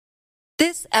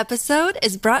This episode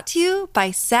is brought to you by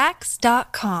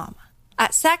Sax.com.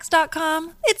 At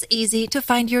Sax.com, it's easy to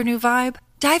find your new vibe.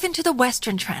 Dive into the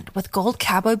Western trend with gold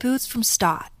cowboy boots from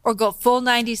Stott, or go full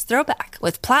 90s throwback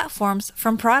with platforms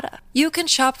from Prada. You can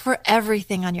shop for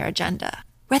everything on your agenda,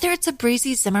 whether it's a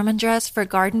breezy Zimmermann dress for a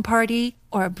garden party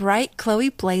or a bright Chloe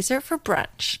blazer for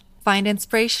brunch. Find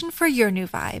inspiration for your new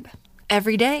vibe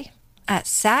every day at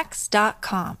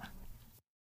Sax.com.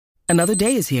 Another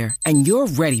day is here, and you're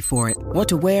ready for it. What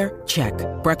to wear? Check.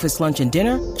 Breakfast, lunch, and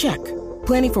dinner? Check.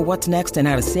 Planning for what's next and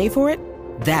how to save for it?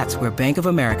 That's where Bank of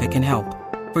America can help.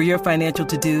 For your financial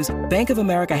to-dos, Bank of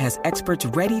America has experts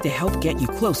ready to help get you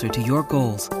closer to your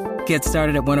goals. Get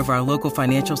started at one of our local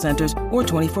financial centers or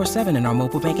 24/7 in our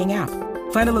mobile banking app.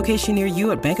 Find a location near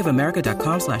you at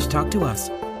bankofamerica.com/talktous.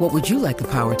 What would you like the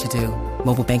power to do?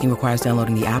 Mobile banking requires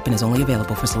downloading the app and is only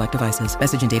available for select devices.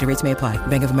 Message and data rates may apply.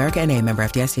 Bank of America N.A., member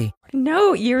FDIC.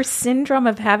 No, your syndrome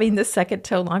of having the second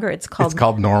toe longer. It's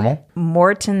called normal.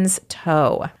 Morton's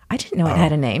toe. I didn't know it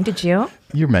had a name. Did you?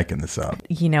 You're making this up.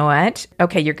 You know what?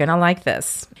 Okay, you're going to like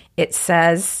this. It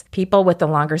says people with the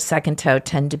longer second toe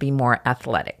tend to be more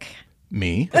athletic.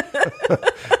 Me.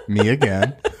 Me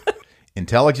again.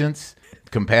 Intelligence,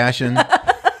 compassion,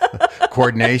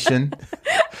 coordination.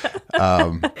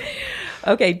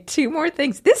 Okay, two more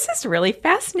things. This is really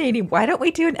fascinating. Why don't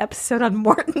we do an episode on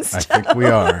Morton's toe? I think we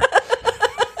are.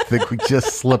 I think we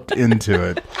just slipped into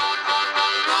it.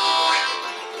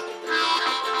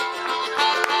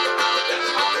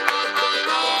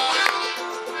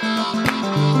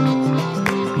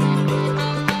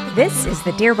 This is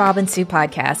the Dear Bob and Sue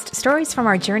podcast, stories from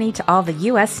our journey to all the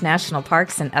U.S. national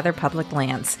parks and other public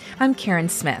lands. I'm Karen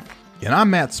Smith. And I'm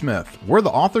Matt Smith. We're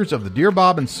the authors of the Dear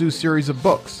Bob and Sue series of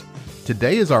books.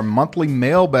 Today is our monthly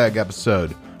mailbag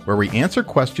episode, where we answer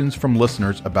questions from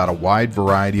listeners about a wide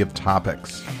variety of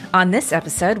topics. On this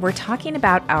episode, we're talking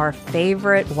about our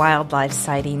favorite wildlife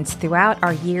sightings throughout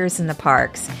our years in the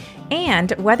parks,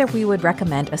 and whether we would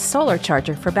recommend a solar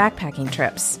charger for backpacking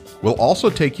trips. We'll also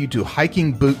take you to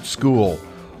hiking boot school,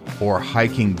 or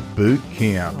hiking boot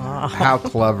camp. Oh. How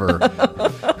clever.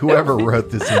 Whoever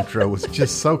wrote this intro was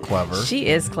just so clever. She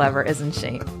is clever, isn't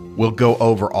she? We'll go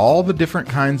over all the different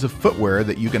kinds of footwear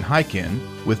that you can hike in,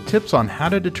 with tips on how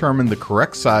to determine the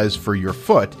correct size for your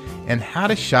foot and how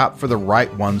to shop for the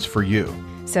right ones for you.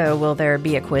 So will there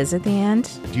be a quiz at the end?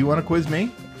 Do you want to quiz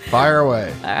me? Fire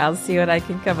away. I'll see what I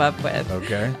can come up with.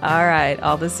 Okay. All right.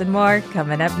 All this and more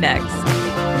coming up next.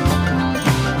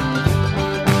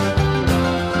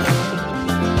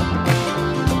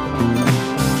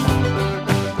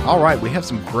 All right, we have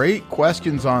some great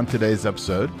questions on today's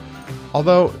episode.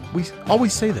 Although we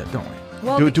always say that, don't we?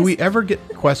 Well, do we ever get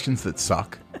questions that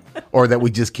suck or that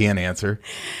we just can't answer?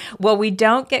 Well, we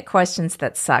don't get questions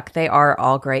that suck. They are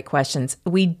all great questions.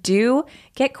 We do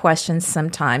get questions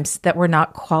sometimes that we're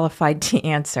not qualified to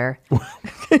answer.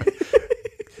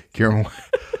 Karen,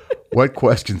 what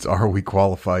questions are we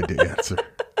qualified to answer?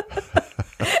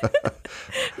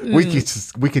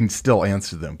 We can still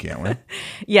answer them, can't we?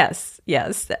 Yes.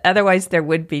 Otherwise, there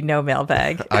would be no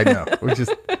mailbag. I know.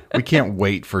 We can't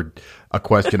wait for a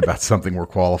question about something we're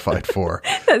qualified for.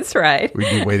 That's right. We'd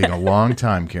be waiting a long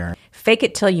time, Karen. Fake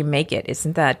it till you make it.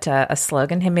 Isn't that a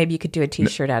slogan? Hey, maybe you could do a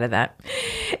T-shirt out of that.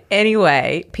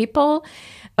 Anyway, people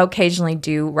occasionally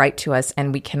do write to us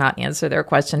and we cannot answer their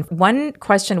question. One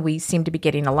question we seem to be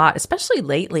getting a lot, especially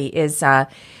lately, is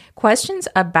questions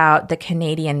about the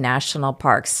Canadian national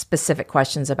parks, specific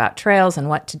questions about trails and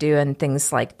what to do and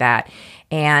things like that.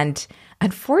 And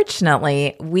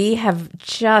unfortunately, we have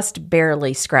just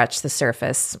barely scratched the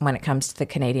surface when it comes to the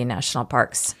Canadian national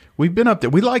parks. We've been up there.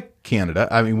 We like Canada.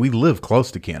 I mean, we live close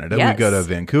to Canada. Yes. We go to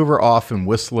Vancouver often,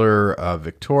 Whistler,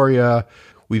 Victoria.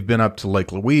 We've been up to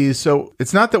Lake Louise. So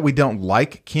it's not that we don't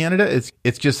like Canada.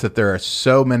 It's just that there are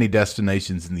so many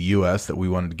destinations in the U.S. that we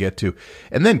wanted to get to.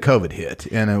 And then COVID hit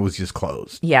and it was just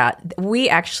closed. Yeah, we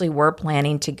actually were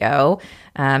planning to go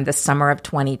the summer of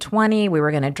 2020. We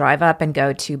were going to drive up and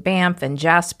go to Banff and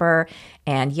Jasper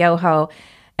and Yoho.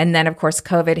 And then, of course,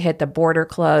 COVID hit, the border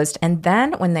closed. And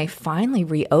then when they finally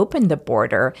reopened the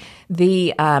border,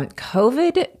 the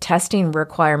COVID testing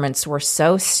requirements were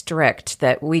so strict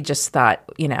that we just thought,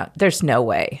 there's no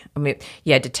way. I mean,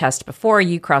 you had to test before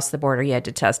you crossed the border. You had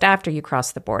to test after you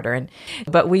crossed the border.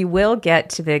 But we will get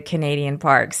to the Canadian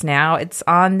parks. Now it's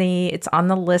on the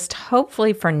list,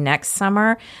 hopefully for next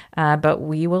summer, but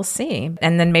we will see.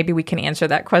 And then maybe we can answer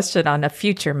that question on a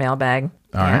future mailbag.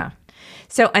 All right.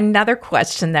 So another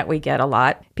question that we get a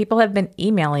lot, people have been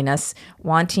emailing us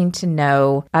wanting to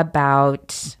know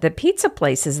about the pizza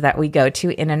places that we go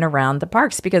to in and around the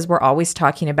parks, because we're always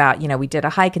talking about, we did a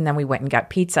hike and then we went and got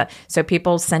pizza. So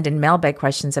people send in mailbag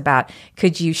questions about,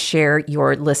 could you share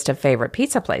your list of favorite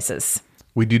pizza places?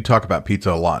 We do talk about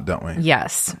pizza a lot, don't we?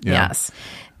 Yes, yes.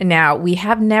 Now, we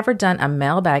have never done a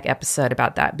mailbag episode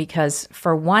about that because,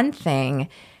 for one thing,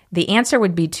 the answer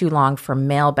would be too long for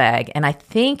mailbag, and I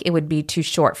think it would be too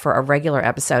short for a regular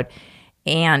episode.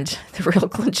 And the real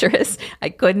clincher is I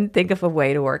couldn't think of a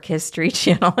way to work History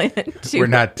Channel into We're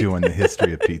not doing the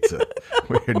history of pizza.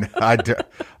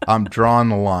 I'm drawing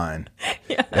the line,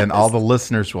 and all the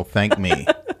listeners will thank me.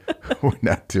 We're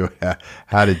not doing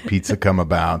how did pizza come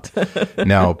about?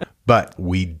 No, but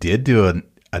we did do an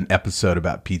episode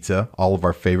about pizza, all of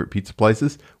our favorite pizza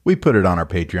places. We put it on our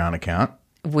Patreon account.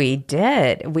 We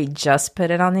did. We just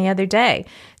put it on the other day.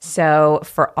 So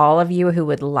for all of you who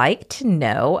would like to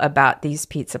know about these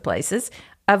pizza places,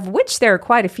 of which there are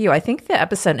quite a few, I think the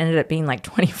episode ended up being like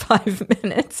 25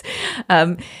 minutes,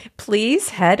 please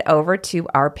head over to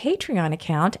our Patreon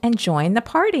account and join the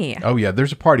party. Oh, yeah.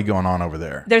 There's a party going on over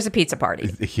there. There's a pizza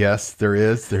party. Yes, there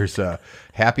is. There's a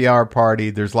happy hour party.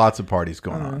 There's lots of parties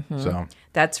going on. So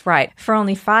that's right. For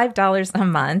only $5 a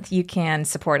month, you can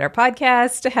support our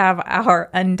podcast, have our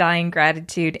undying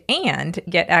gratitude, and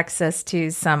get access to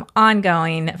some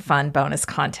ongoing fun bonus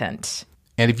content.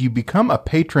 And if you become a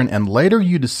patron and later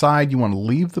you decide you want to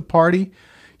leave the party,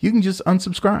 you can just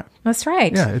unsubscribe. That's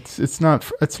right. Yeah, it's not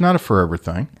a forever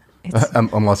thing.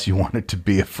 Unless you want it to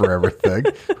be a forever thing.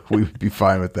 We would be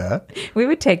fine with that. We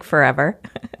would take forever.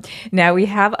 Now, we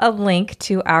have a link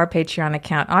to our Patreon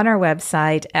account on our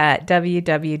website at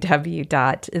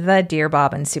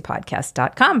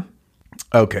www.thedearbobandsuepodcast.com.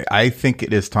 Okay, I think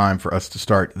it is time for us to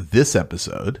start this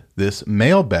episode, this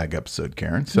mailbag episode,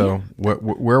 Karen. So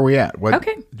where are we at?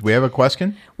 Okay. Do we have a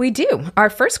question? We do.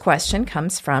 Our first question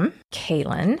comes from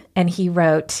Kalen, and he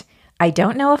wrote, I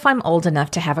don't know if I'm old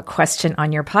enough to have a question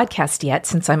on your podcast yet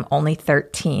since I'm only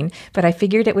 13, but I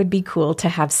figured it would be cool to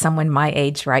have someone my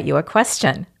age write you a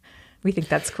question. We think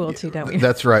that's cool too, don't we?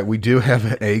 That's right. We do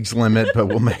have an age limit, but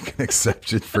we'll make an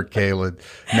exception for Kalen.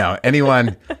 No,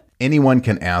 anyone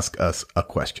can ask us a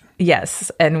question.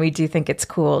 Yes, and we do think it's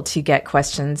cool to get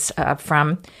questions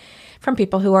from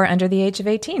people who are under the age of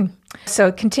 18.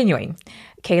 So continuing,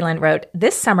 Kaylin wrote,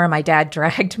 this summer my dad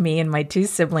dragged me and my two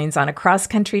siblings on a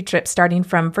cross-country trip starting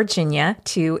from Virginia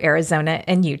to Arizona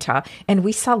and Utah, and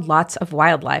we saw lots of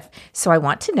wildlife. So I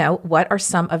want to know, what are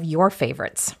some of your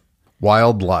favorites?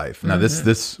 Wildlife. Now,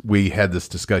 this we had this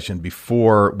discussion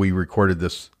before we recorded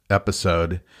this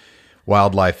episode.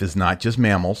 Wildlife is not just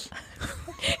mammals.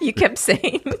 You kept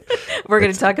saying we're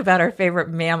going to talk about our favorite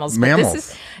mammals. But mammals.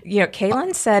 This is,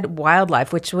 Kaylin said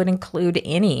wildlife, which would include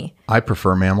any. I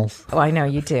prefer mammals. Oh, I know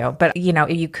you do. But,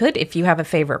 you could, if you have a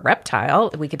favorite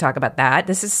reptile, we could talk about that.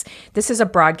 This is a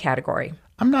broad category.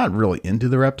 I'm not really into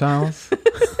the reptiles.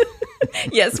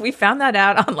 Yes, we found that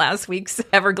out on last week's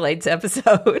Everglades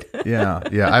episode. Yeah.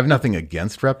 I have nothing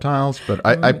against reptiles, but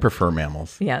I prefer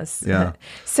mammals. Yes. Yeah.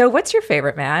 So what's your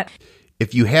favorite, Matt?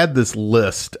 If you had this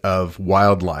list of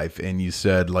wildlife and you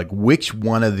said, like, which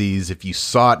one of these, if you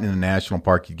saw it in a national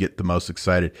park, you'd get the most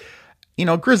excited.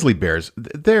 Grizzly bears,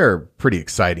 they're pretty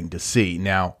exciting to see.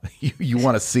 Now, you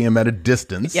want to see them at a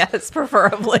distance. Yes,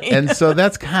 preferably. And so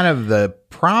that's kind of the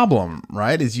problem,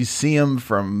 right? Is you see them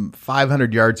from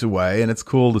 500 yards away, and it's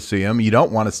cool to see them. You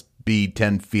don't want to be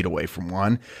 10 feet away from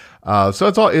one.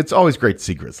 So it's always great to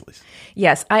see grizzlies.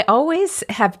 Yes, I always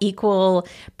have equal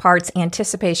parts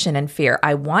anticipation and fear.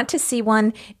 I want to see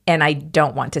one, and I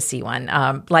don't want to see one.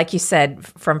 Like you said,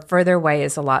 from further away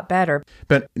is a lot better.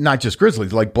 But not just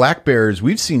grizzlies, like black bears.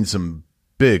 We've seen some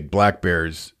big black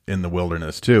bears in the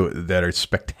wilderness too that are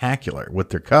spectacular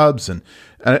with their cubs, and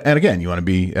again, you want to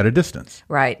be at a distance.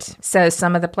 Right. So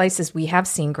some of the places we have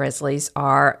seen grizzlies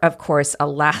are, of course,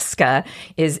 Alaska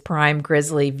is prime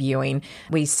grizzly viewing.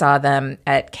 We saw them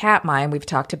at Katmai, and we've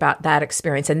talked about that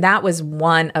experience, and that was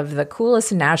one of the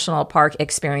coolest national park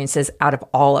experiences out of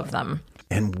all of them.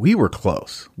 And we were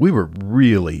close. We were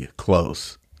really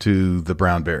close to the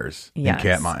brown bears in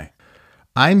Katmai.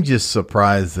 I'm just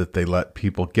surprised that they let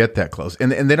people get that close.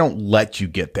 And they don't let you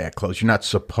get that close. You're not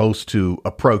supposed to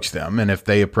approach them. And if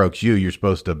they approach you, you're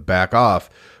supposed to back off.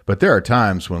 But there are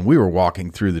times when we were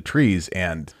walking through the trees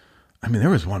and, there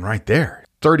was one right there,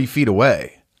 30 feet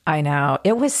away. I know.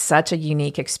 It was such a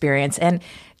unique experience. And,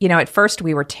 at first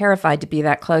we were terrified to be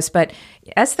that close. But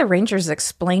as the rangers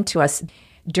explained to us,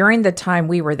 during the time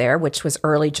we were there, which was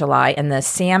early July, and the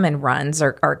salmon runs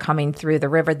are coming through the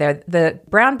river there, the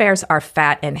brown bears are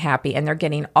fat and happy, and they're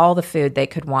getting all the food they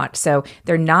could want. So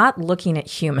they're not looking at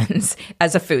humans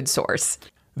as a food source.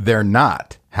 They're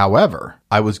not. However,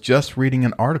 I was just reading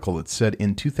an article that said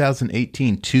in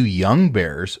 2018, 2 young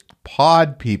bears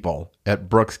pawed people at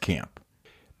Brooks Camp.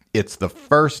 It's the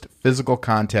first physical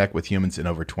contact with humans in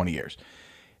over 20 years.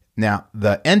 Now,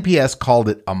 the NPS called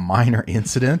it a minor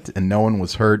incident and no one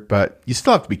was hurt, but you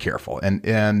still have to be careful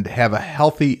and have a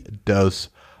healthy dose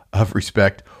of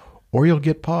respect or you'll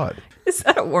get pawed. Is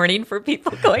that a warning for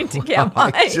people going to Camp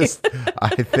High? I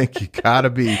think you gotta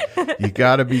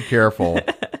be careful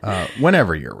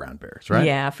whenever you're around bears, right?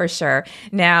 Yeah, for sure.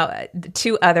 Now,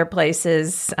 2 other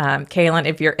places, Kaylin,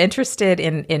 if you're interested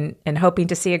in hoping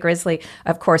to see a grizzly,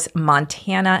 of course,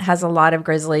 Montana has a lot of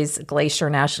grizzlies, Glacier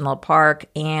National Park,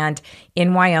 and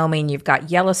in Wyoming, you've got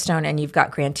Yellowstone and you've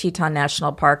got Grand Teton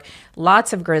National Park.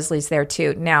 Lots of grizzlies there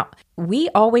too. Now, we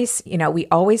always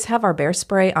have our bear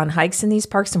spray on hikes in these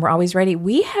parks and we're always ready.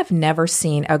 We have never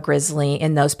seen a grizzly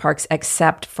in those parks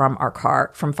except from our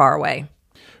car, from far away.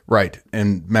 Right.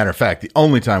 And matter of fact, the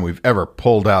only time we've ever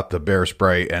pulled out the bear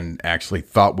spray and actually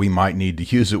thought we might need to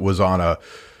use it was on a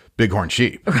bighorn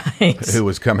sheep who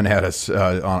was coming at us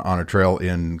on a trail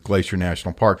in Glacier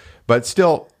National Park. But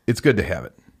still, it's good to have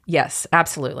it. Yes,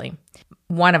 absolutely.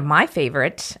 One of my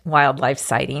favorite wildlife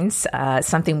sightings,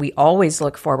 something we always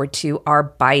look forward to, are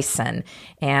bison.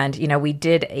 And, we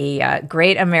did a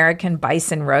Great American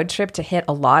Bison road trip to hit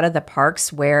a lot of the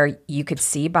parks where you could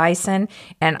see bison.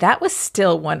 And that was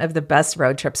still one of the best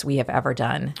road trips we have ever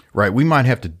done. Right. We might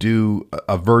have to do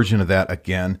a version of that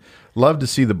again. Love to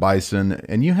see the bison.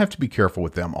 And you have to be careful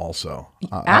with them also.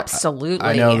 Absolutely.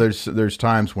 I know there's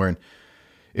times when,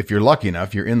 if you're lucky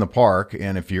enough, you're in the park,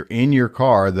 and if you're in your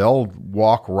car, they'll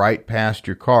walk right past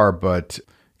your car. But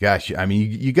gosh, I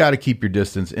mean, you got to keep your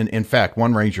distance. And in fact,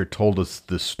 one ranger told us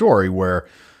the story where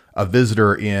a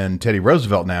visitor in Teddy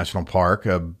Roosevelt National Park,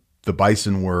 the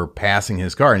bison were passing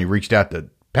his car, and he reached out to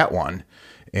pet one,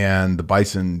 and the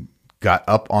bison got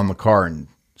up on the car and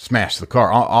smashed the car,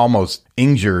 almost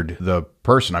injured the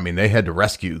person. I mean, they had to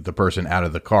rescue the person out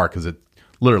of the car because it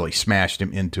literally smashed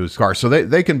him into his car. So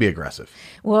they can be aggressive.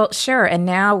 Well, sure. And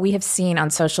now we have seen on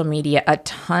social media a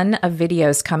ton of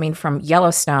videos coming from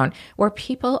Yellowstone where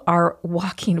people are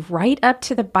walking right up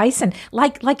to the bison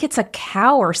like it's a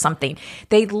cow or something.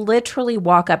 They literally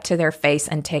walk up to their face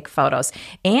and take photos.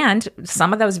 And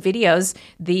some of those videos,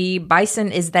 the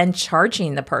bison is then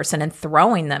charging the person and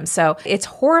throwing them. So it's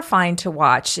horrifying to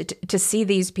watch, to see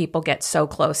these people get so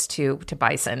close to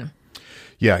bison.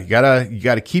 Yeah, you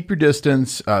gotta keep your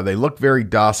distance. They look very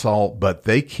docile, but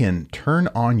they can turn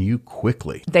on you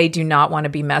quickly. They do not want to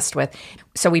be messed with.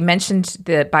 So we mentioned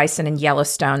the bison in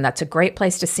Yellowstone. That's a great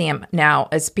place to see them. Now,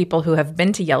 as people who have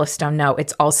been to Yellowstone know,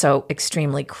 it's also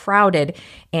extremely crowded.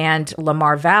 And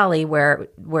Lamar Valley, where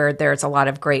there's a lot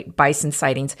of great bison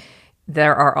sightings,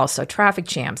 there are also traffic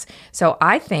jams. So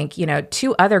I think,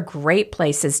 2 other great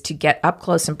places to get up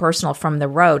close and personal from the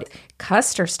road,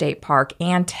 Custer State Park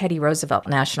and Teddy Roosevelt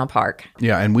National Park.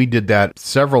 Yeah, and we did that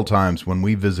several times when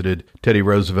we visited Teddy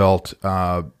Roosevelt.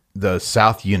 The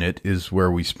South Unit is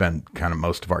where we spent kind of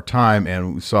most of our time,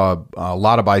 and we saw a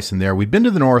lot of bison there. We've been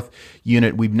to the North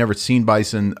Unit. We've never seen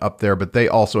bison up there, but they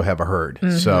also have a herd.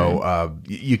 Mm-hmm. So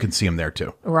you can see them there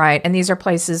too. Right. And these are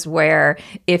places where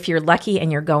if you're lucky and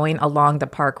you're going along the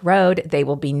park road, they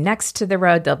will be next to the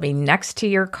road. They'll be next to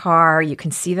your car. You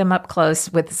can see them up close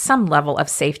with some level of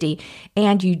safety,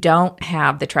 and you don't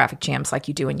have the traffic jams like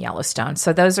you do in Yellowstone.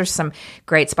 So those are some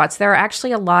great spots. There are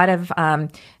actually a lot of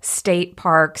state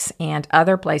parks and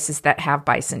other places that have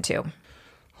bison too.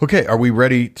 Okay, are we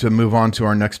ready to move on to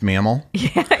our next mammal?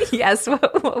 Yeah, yes.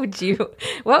 What would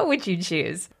you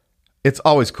choose? It's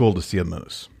always cool to see a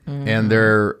moose. Mm-hmm. And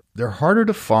they're harder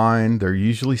to find. They're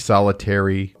usually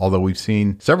solitary, although we've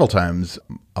seen several times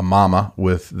a mama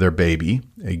with their baby.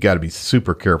 You got to be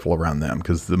super careful around them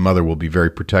because the mother will be very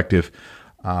protective.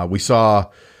 We saw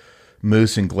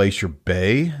moose in Glacier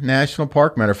Bay National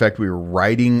Park. Matter of fact, we were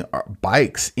riding our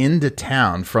bikes into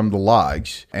town from the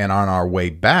lodge, and on our way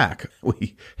back,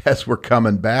 as we're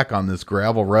coming back on this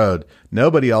gravel road,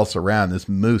 nobody else around, this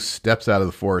moose steps out of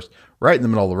the forest right in the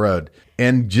middle of the road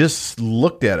and just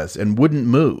looked at us and wouldn't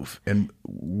move. And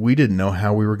we didn't know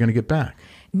how we were going to get back.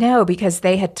 No, because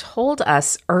they had told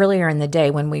us earlier in the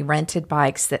day when we rented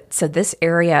bikes that, so this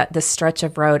area, this stretch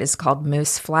of road is called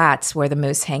Moose Flats, where the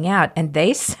moose hang out. And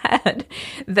they said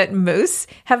that moose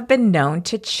have been known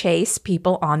to chase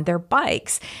people on their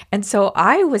bikes. And so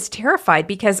I was terrified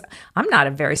because I'm not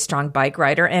a very strong bike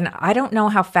rider and I don't know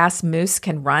how fast moose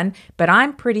can run, but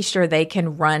I'm pretty sure they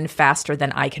can run faster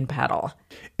than I can pedal.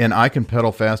 And I can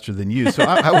pedal faster than you. So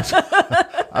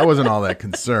I wasn't all that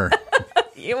concerned.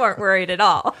 You weren't worried at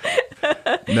all.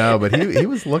 No, but he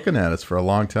was looking at us for a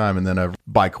long time. And then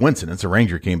by coincidence, a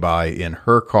ranger came by in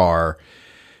her car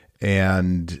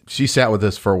and she sat with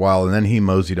us for a while. And then he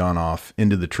moseyed on off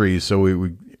into the trees. So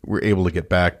we were able to get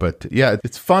back. But yeah,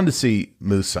 it's fun to see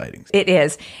moose sightings. It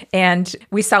is. And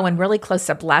we saw one really close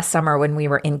up last summer when we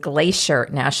were in Glacier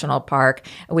National Park.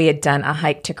 We had done a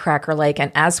hike to Cracker Lake.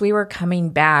 And as we were coming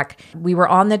back, we were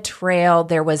on the trail.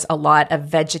 There was a lot of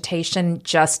vegetation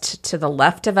just to the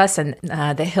left of us, and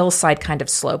the hillside kind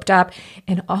of sloped up.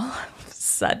 And all of a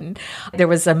sudden, there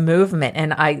was a movement.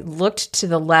 And I looked to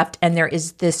the left, and there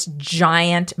is this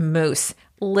giant moose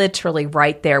literally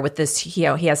right there with this, he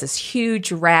has this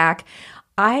huge rack.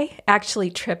 I actually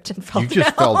tripped and fell down. You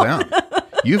just fell down.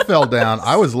 You fell down.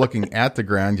 I was looking at the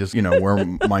ground, just, where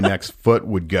my next foot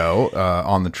would go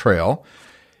on the trail.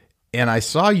 And I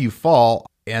saw you fall.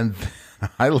 And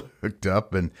I looked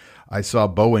up and I saw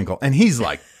Bowinkle. And he's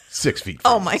like 6 feet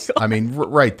from Oh my God. I mean,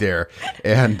 right there.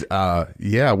 And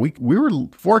we were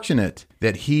fortunate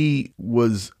that he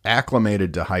was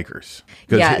acclimated to hikers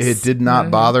because Yes. it did not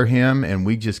bother him and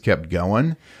we just kept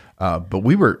going. But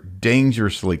we were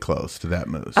dangerously close to that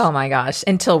moose. Oh my gosh,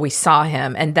 until we saw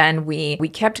him. And then we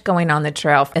kept going on the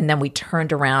trail, and then we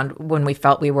turned around when we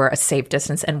felt we were a safe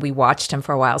distance and we watched him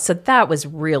for a while. So that was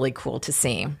really cool to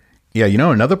see. Yeah,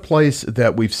 another place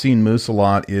that we've seen moose a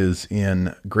lot is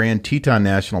in Grand Teton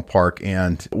National Park,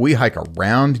 and we hike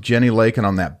around Jenny Lake, and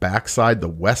on that backside, the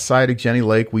west side of Jenny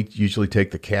Lake, we usually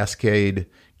take the Cascade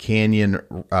Canyon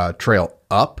trail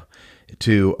up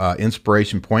to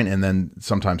Inspiration Point and then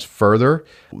sometimes further.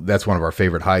 That's one of our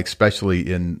favorite hikes,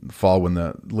 especially in fall when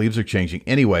the leaves are changing.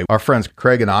 Anyway, our friends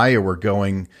Craig and I were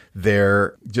going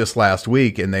there just last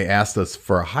week and they asked us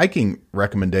for a hiking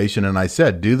recommendation. And I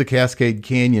said, do the Cascade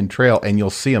Canyon Trail and you'll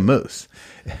see a moose.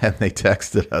 And they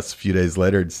texted us a few days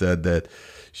later and said that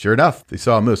sure enough, they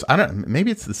saw a moose.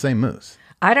 Maybe it's the same moose.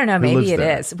 I don't know. Maybe it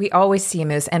there? is. We always see a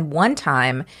moose. And one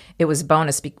time it was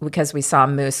bonus because we saw a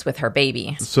moose with her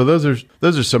baby. So those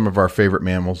are some of our favorite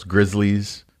mammals: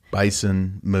 grizzlies,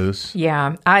 bison, moose.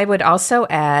 Yeah. I would also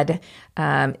add,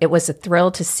 it was a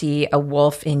thrill to see a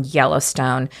wolf in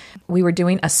Yellowstone. We were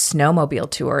doing a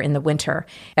snowmobile tour in the winter.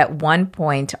 At one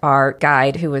point, our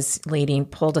guide who was leading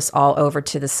pulled us all over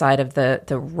to the side of the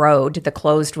road, the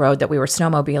closed road that we were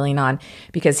snowmobiling on,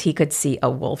 because he could see a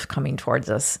wolf coming towards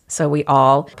us. So we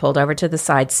all pulled over to the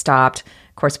side, stopped.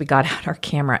 Of course, we got out our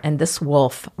camera, and this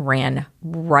wolf ran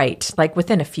right, like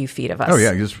within a few feet of us. Oh,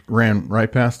 yeah, he just ran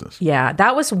right past us. Yeah,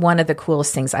 that was one of the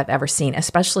coolest things I've ever seen,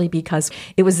 especially because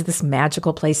it was this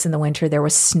magical place in the winter. There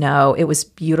was snow. It was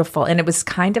beautiful. And it was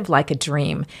kind of like a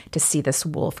dream to see this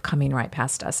wolf coming right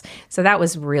past us. So that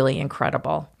was really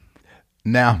incredible.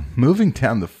 Now, moving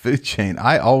down the food chain,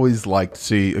 I always like to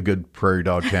see a good prairie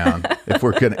dog town if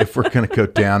we're gonna go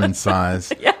down in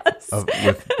size. Yes.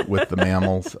 With the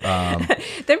mammals.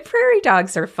 The prairie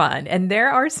dogs are fun. And there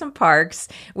are some parks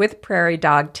with prairie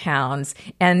dog towns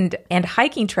and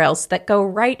hiking trails that go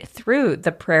right through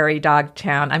the prairie dog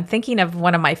town. I'm thinking of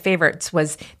one of my favorites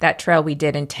was that trail we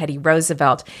did in Teddy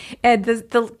Roosevelt. And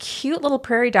the cute little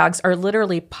prairie dogs are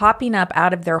literally popping up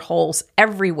out of their holes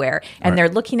everywhere. And They're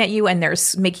looking at you and they're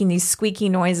making these squeaky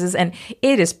noises. And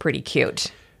it is pretty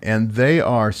cute. And they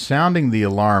are sounding the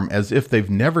alarm as if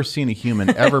they've never seen a human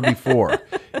ever before.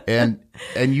 and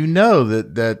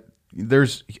that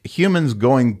there's humans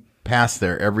going past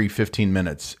there every 15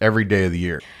 minutes, every day of the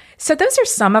year. So those are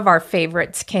some of our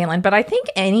favorites, Kaylin. But I think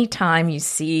anytime you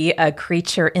see a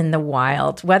creature in the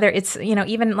wild, whether it's,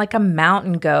 even like a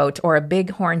mountain goat or a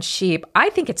bighorn sheep, I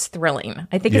think it's thrilling.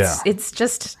 I think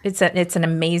it's an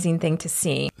amazing thing to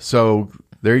see. So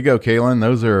there you go, Kaylin.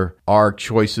 Those are our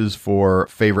choices for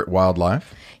favorite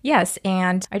wildlife. Yes,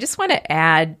 and I just want to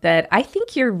add that I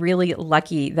think you're really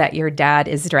lucky that your dad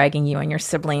is dragging you and your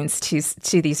siblings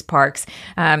to these parks.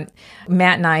 Matt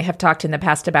and I have talked in the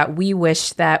past about we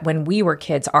wish that when we were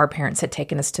kids, our parents had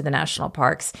taken us to the national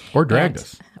parks. Or dragged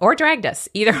us. Or dragged us,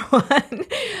 either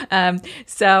one.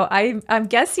 So I'm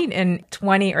guessing in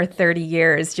 20 or 30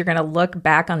 years, you're going to look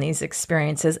back on these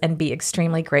experiences and be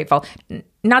extremely grateful.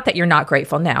 Not that you're not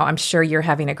grateful now. I'm sure you're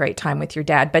having a great time with your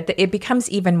dad, but it becomes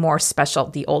even more special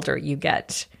the older you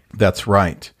get. That's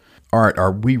right. All right.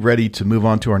 Are we ready to move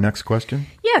on to our next question?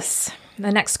 Yes.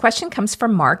 The next question comes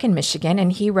from Mark in Michigan,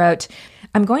 and he wrote,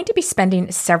 I'm going to be spending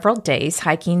several days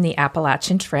hiking the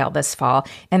Appalachian Trail this fall,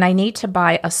 and I need to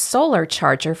buy a solar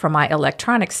charger for my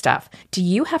electronic stuff. Do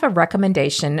you have a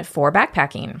recommendation for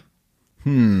backpacking?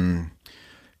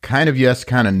 Kind of yes,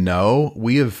 kind of no.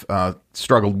 We have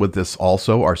struggled with this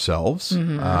also ourselves.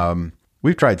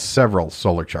 We've tried several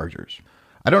solar chargers.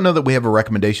 I don't know that we have a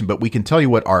recommendation, but we can tell you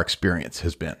what our experience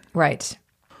has been. Right.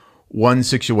 One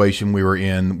situation we were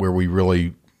in where we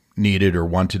really needed or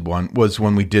wanted one was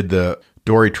when we did the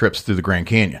dory trips through the Grand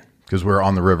Canyon, because we were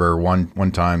on the river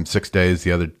one time 6 days,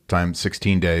 the other time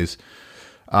 16 days,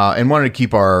 and wanted to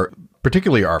keep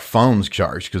particularly our phones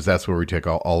charged, because that's where we take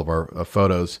all of our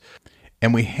photos.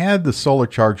 And we had the solar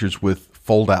chargers with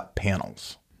fold-out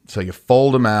panels. So you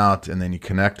fold them out, and then you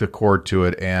connect a cord to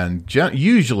it, and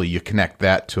usually you connect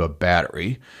that to a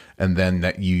battery, and then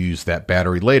that you use that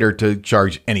battery later to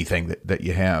charge anything that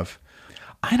you have.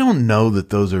 I don't know that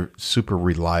those are super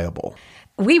reliable.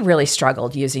 We really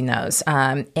struggled using those.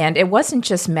 And it wasn't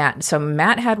just Matt. So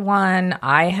Matt had one,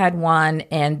 I had one,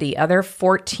 and the other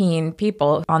 14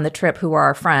 people on the trip who are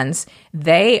our friends,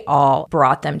 they all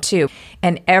brought them too.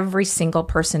 And every single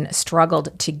person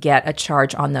struggled to get a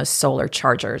charge on those solar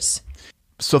chargers.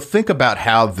 So think about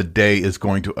how the day is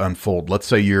going to unfold. Let's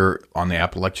say you're on the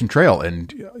Appalachian Trail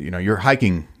and you're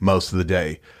hiking most of the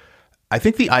day. I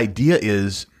think the idea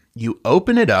is you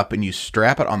open it up and you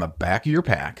strap it on the back of your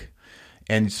pack.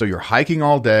 And so you're hiking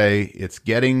all day, it's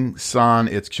getting sun,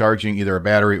 it's charging either a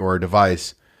battery or a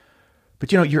device.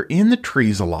 But you're in the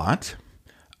trees a lot.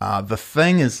 The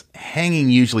thing is hanging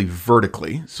usually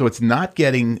vertically, so it's not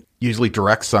getting usually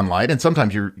direct sunlight. And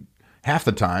sometimes half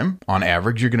the time, on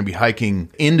average, you're going to be hiking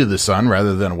into the sun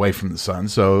rather than away from the sun.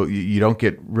 So you don't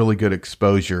get really good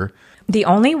exposure. The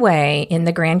only way in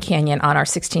the Grand Canyon on our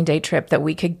 16-day trip that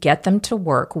we could get them to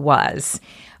work was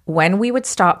when we would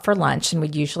stop for lunch, and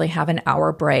we'd usually have an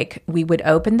hour break, we would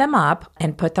open them up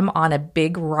and put them on a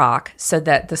big rock so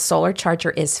that the solar charger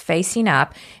is facing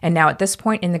up. And now at this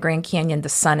point in the Grand Canyon, the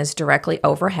sun is directly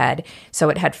overhead. So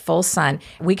it had full sun.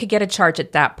 We could get a charge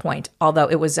at that point, although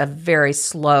it was a very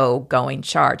slow going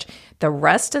charge. The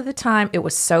rest of the time, it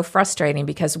was so frustrating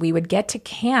because we would get to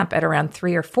camp at around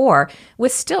 3 or 4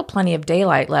 with still plenty of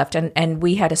daylight left, and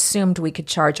we had assumed we could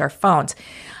charge our phones.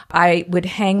 I would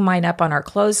hang mine up on our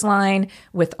clothesline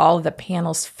with all of the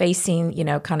panels facing,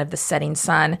 kind of the setting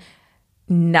sun.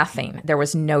 Nothing. There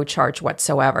was no charge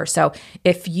whatsoever. So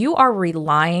if you are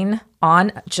relying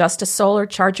on just a solar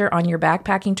charger on your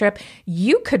backpacking trip,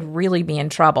 you could really be in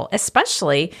trouble,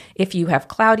 especially if you have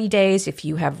cloudy days, if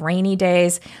you have rainy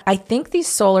days. I think these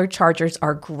solar chargers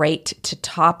are great to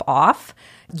top off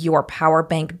your power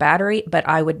bank battery, but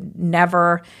I would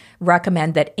never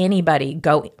recommend that anybody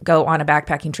go on a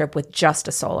backpacking trip with just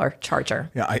a solar charger.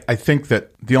 Yeah, I think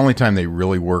that the only time they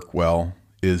really work well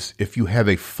is if you have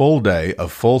a full day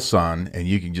of full sun and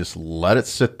you can just let it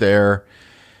sit there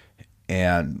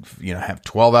and have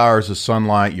 12 hours of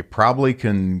sunlight. You probably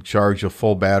can charge a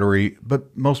full battery,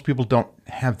 but most people don't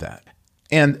have that.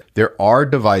 And there are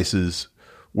devices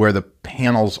where the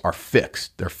panels are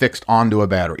fixed. They're fixed onto a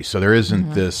battery. So there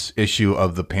isn't this issue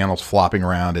of the panels flopping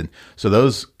around. And so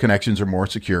those connections are more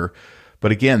secure.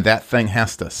 But again, that thing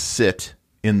has to sit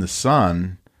in the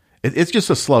sun. It's just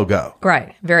a slow go.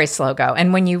 Right. Very slow go.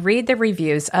 And when you read the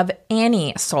reviews of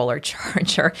any solar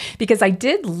charger, because I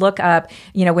did look up,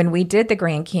 when we did the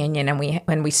Grand Canyon and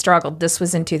when we struggled, this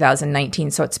was in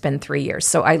 2019, so it's been 3 years.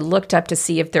 So I looked up to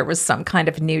see if there was some kind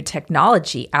of new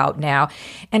technology out now.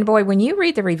 And boy, when you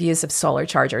read the reviews of solar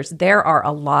chargers, there are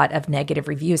a lot of negative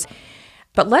reviews.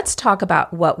 But let's talk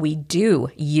about what we do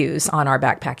use on our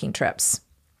backpacking trips.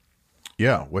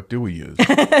 Yeah. What do we use?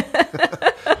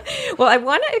 Well, I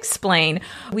want to explain.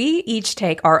 We each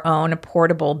take our own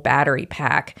portable battery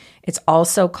pack. It's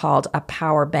also called a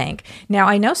power bank. Now,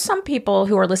 I know some people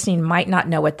who are listening might not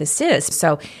know what this is,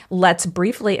 so let's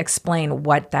briefly explain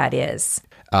what that is.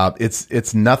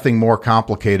 It's nothing more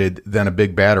complicated than a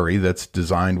big battery that's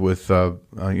designed with a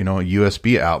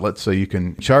USB outlet, so you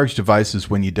can charge devices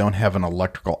when you don't have an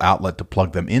electrical outlet to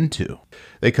plug them into.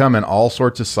 They come in all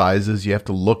sorts of sizes. You have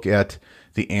to look at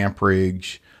the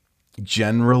amperage.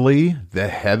 Generally, the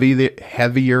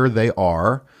heavier they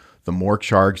are, the more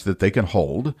charge that they can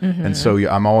hold. And so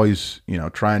I'm always,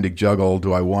 trying to juggle.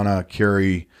 Do I want to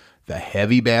carry the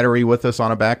heavy battery with us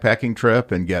on a backpacking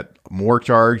trip and get more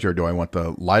charge, or do I want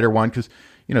the lighter one? Because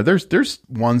there's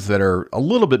ones that are a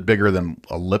little bit bigger than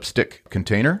a lipstick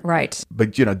container, right?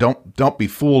 But don't be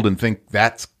fooled and think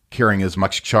that's carrying as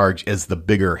much charge as the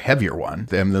bigger, heavier one.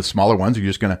 And the smaller ones are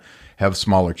just going to have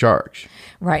smaller charge.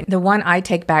 Right. The one I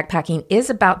take backpacking is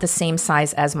about the same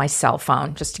size as my cell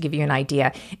phone, just to give you an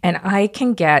idea. And I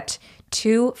can get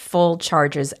 2 full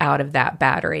charges out of that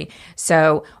battery.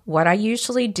 So what I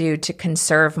usually do to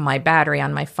conserve my battery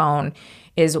on my phone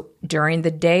is during the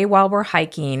day while we're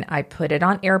hiking, I put it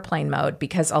on airplane mode,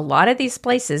 because a lot of these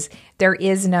places, there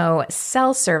is no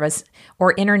cell service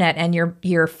or internet, and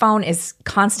your phone is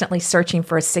constantly searching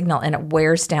for a signal, and it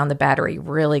wears down the battery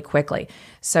really quickly.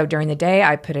 So during the day,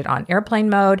 I put it on airplane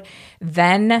mode.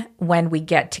 Then when we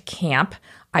get to camp,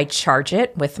 I charge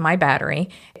it with my battery.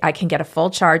 I can get a full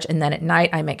charge, and then at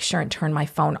night, I make sure and turn my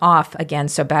phone off again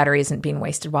so battery isn't being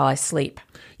wasted while I sleep.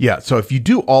 Yeah, so if you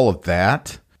do all of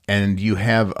that, and you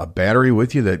have a battery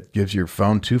with you that gives your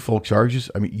phone 2 full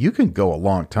charges, I mean, you can go a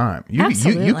long time.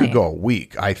 Absolutely. You could go a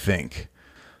week, I think.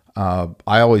 I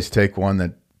always take one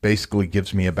that basically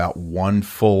gives me about 1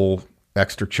 full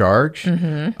extra charge.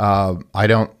 I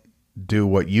don't do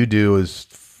what you do as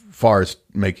far as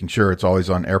making sure it's always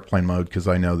on airplane mode, because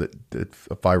I know that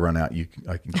if I run out,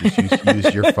 I can just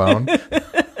use your phone.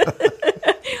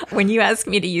 When you ask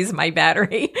me to use my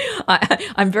battery,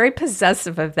 I'm very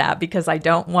possessive of that, because I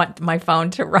don't want my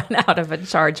phone to run out of a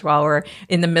charge while we're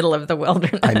in the middle of the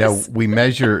wilderness. I know we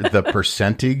measure the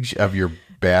percentage of your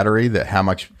battery, that how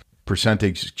much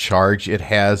percentage charge it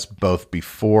has both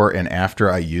before and after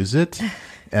I use it.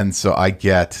 And so I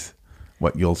get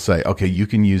what you'll say, okay, you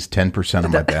can use 10%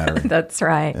 of my battery. That's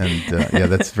right. And yeah,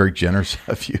 that's very generous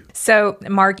of you. So,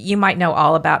 Mark, you might know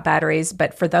all about batteries,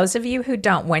 but for those of you who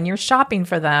don't, when you're shopping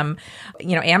for them,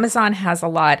 Amazon has a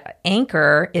lot.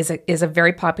 Anker is a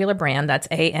very popular brand. That's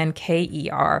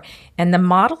Anker. And the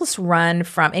models run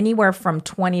from anywhere from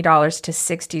 $20 to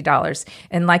 $60.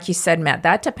 And like you said, Matt,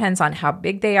 that depends on how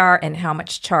big they are and how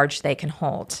much charge they can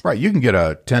hold. Right. You can get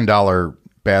a $10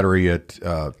 battery at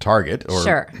Target or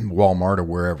Sure. Walmart or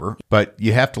wherever, but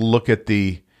you have to look at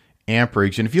the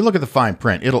amperage, and if you look at the fine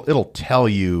print, it'll tell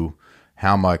you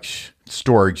how much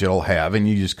storage it'll have, and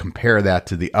you just compare that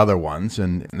to the other ones,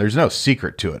 and there's no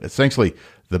secret to it. Essentially,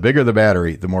 the bigger the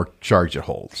battery, the more charge it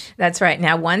holds. That's right.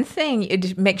 Now, one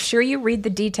thing, make sure you read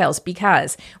the details,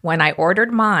 because when I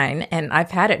ordered mine, and I've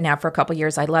had it now for a couple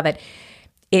years, I love it,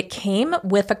 it came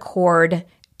with a cord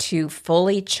to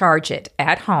fully charge it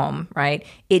at home, right?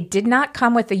 It did not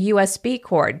come with a USB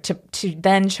cord to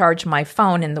then charge my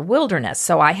phone in the wilderness.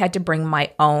 So I had to bring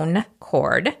my own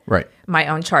cord, right? My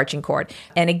own charging cord.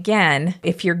 And again,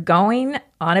 if you're going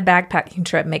on a backpacking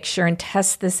trip, make sure and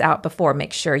test this out before.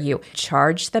 Make sure you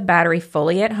charge the battery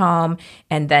fully at home,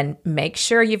 and then make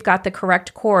sure you've got the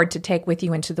correct cord to take with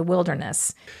you into the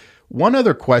wilderness. One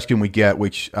other question we get,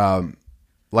 which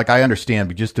like I understand,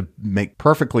 but just to make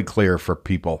perfectly clear for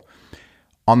people,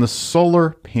 on the solar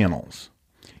panels,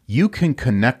 you can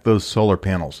connect those solar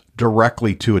panels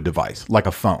directly to a device, like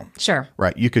a phone. Sure.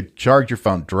 Right. You could charge your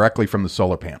phone directly from the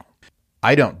solar panel.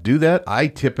 I don't do that. I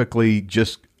typically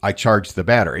I charge the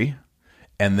battery,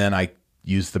 and then I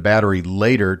use the battery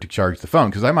later to charge the phone,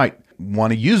 because I might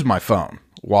want to use my phone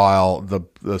while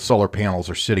the solar panels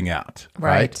are sitting out.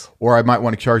 Right. Or I might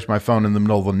want to charge my phone in the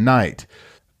middle of the night.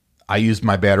 I use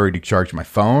my battery to charge my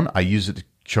phone. I use it to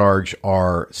charge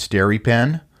our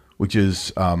SteriPen, which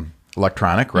is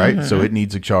electronic, right? Mm-hmm. So it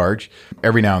needs a charge.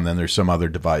 Every now and then there's some other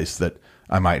device that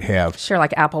I might have. Sure,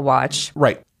 like Apple Watch.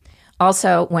 Right.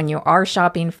 Also, when you are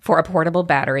shopping for a portable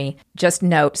battery, just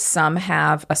note some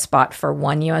have a spot for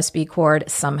 1 USB cord,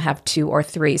 some have 2 or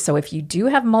 3. So if you do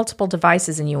have multiple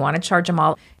devices and you want to charge them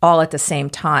all at the same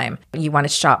time, you want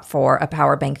to shop for a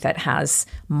power bank that has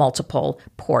multiple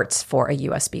ports for a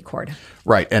USB cord.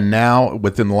 Right. And now,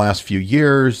 within the last few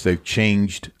years, they've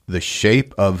changed the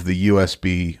shape of the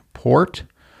USB port.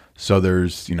 So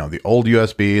there's, the old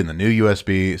USB and the new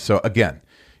USB. So again,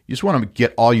 you just want to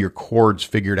get all your cords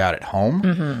figured out at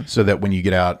home, so that when you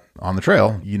get out on the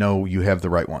trail, you have the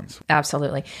right ones.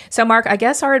 Absolutely. So, Mark, I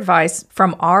guess our advice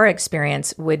from our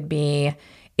experience would be,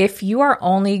 if you are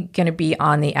only going to be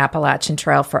on the Appalachian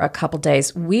Trail for a couple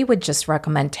days, we would just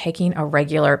recommend taking a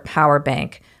regular power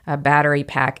bank, a battery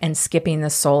pack, and skipping the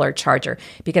solar charger,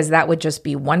 because that would just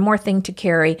be one more thing to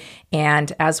carry.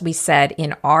 And as we said,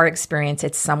 in our experience,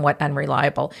 it's somewhat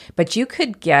unreliable. But you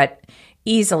could get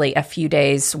easily a few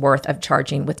days worth of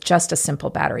charging with just a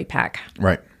simple battery pack.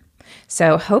 Right.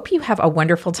 So hope you have a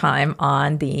wonderful time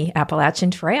on the Appalachian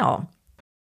Trail.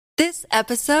 This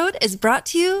episode is brought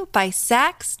to you by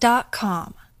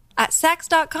Saks.com. At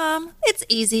Saks.com, it's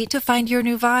easy to find your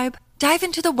new vibe. Dive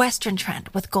into the Western trend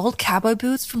with gold cowboy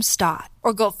boots from Stott,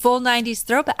 or go full 90s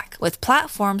throwback with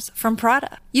platforms from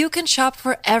Prada. You can shop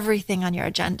for everything on your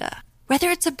agenda, Whether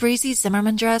it's a breezy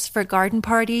Zimmermann dress for a garden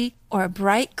party or a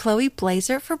bright Chloe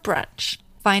blazer for brunch,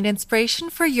 find inspiration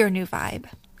for your new vibe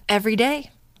every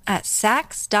day at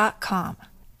Saks.com.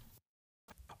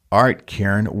 All right,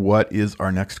 Karen, what is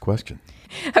our next question?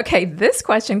 Okay, this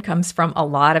question comes from a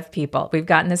lot of people. We've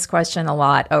gotten this question a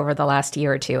lot over the last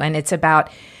year or two, and it's about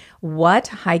what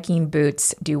hiking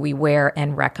boots do we wear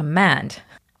and recommend?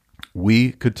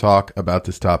 We could talk about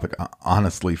this topic,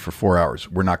 honestly, for 4 hours.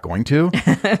 We're not going to.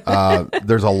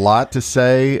 There's a lot to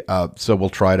say, so we'll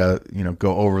try to,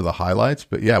 go over the highlights.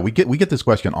 But yeah, we get this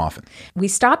question often. We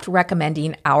stopped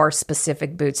recommending our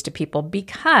specific boots to people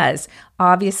because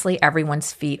obviously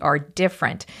everyone's feet are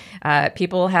different.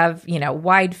 People have,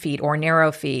 wide feet or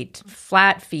narrow feet,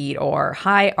 flat feet or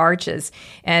high arches.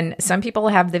 And some people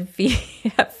have the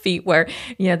feet where,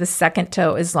 the second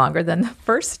toe is longer than the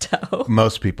first toe.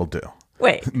 Most people do.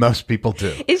 Wait. Most people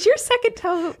do. Is your second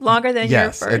toe longer than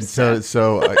your first? Yes. And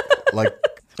so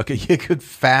okay, you could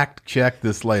fact check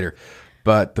this later,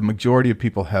 but the majority of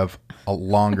people have a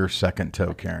longer second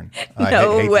toe, Karen. I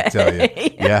hate to tell you.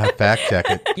 Yeah, fact check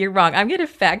it. You're wrong. I'm going to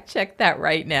fact check that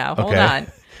right now. Hold on.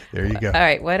 There you go. All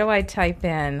right. What do I type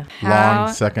in?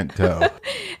 Long second toe.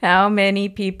 How many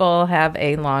people have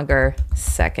a longer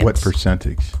second What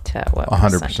percentage? toe?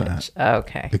 100%.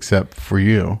 Okay. Except for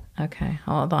you. Okay.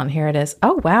 Hold on. Here it is.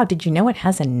 Oh, wow. Did you know it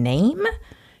has a name?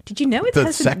 Did you know it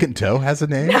has The second toe has a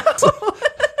name? No.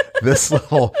 This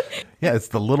little, it's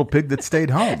the little pig that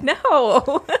stayed home.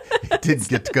 No. It didn't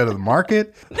get to go to the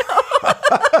market.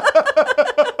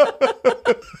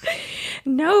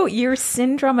 No, your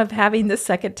syndrome of having the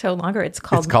second toe longer, it's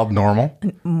called normal.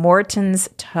 Morton's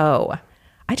toe.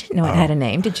 I didn't know it had a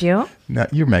name. Did you? No,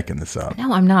 you're making this up.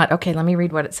 No, I'm not. Okay, let me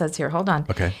read what it says here. Hold on.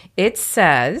 Okay. It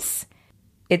says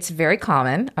it's very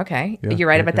common. Okay, you're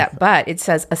right about that. But it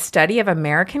says a study of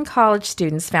American college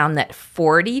students found that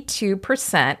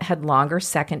 42% had longer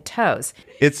second toes.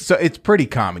 It's pretty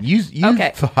common. You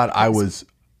thought I was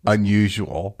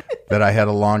unusual that I had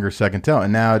a longer second toe,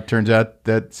 and now it turns out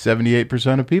that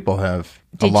 78% of people have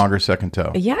a longer second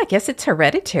toe. Yeah, I guess it's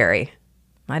hereditary.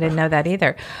 I didn't know that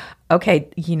either. Okay,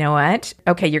 you know what?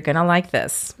 Okay, you're going to like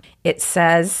this. It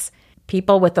says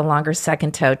people with the longer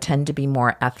second toe tend to be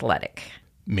more athletic.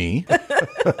 Me.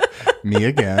 Me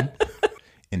again.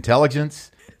 Intelligence,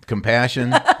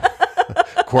 compassion,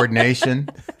 coordination.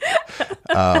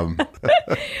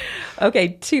 Okay,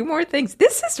 two more things.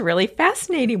 This is really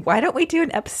fascinating. Why don't we do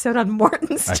an episode on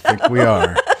Morton's toe? I think we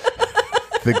are.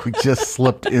 I think we just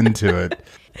slipped into it.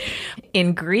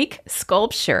 In Greek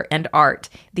sculpture and art,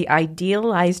 the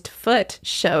idealized foot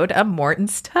showed a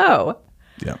Morton's toe.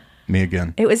 Yeah, me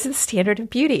again. It was the standard of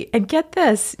beauty. And get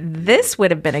this, this would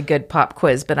have been a good pop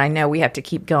quiz, but I know we have to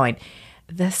keep going.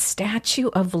 The Statue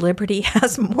of Liberty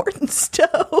has Morton's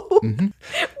toe. Mm-hmm.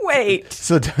 Wait.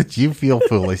 So don't you feel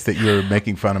foolish that you're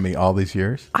making fun of me all these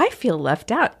years? I feel left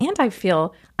out, and I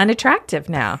feel unattractive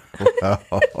now. Well,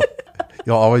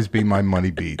 you'll always be my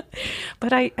money beat.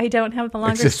 But I don't have the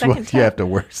longer it's just second toe. You have to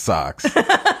wear socks.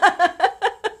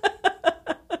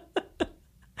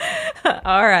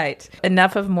 All right.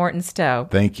 Enough of Morton's toe.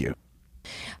 Thank you.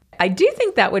 I do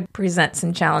think that would present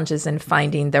some challenges in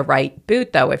finding the right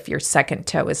boot, though, if your second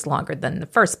toe is longer than the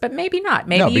first. But maybe not.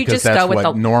 Maybe you just go with that's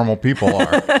what normal people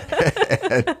are.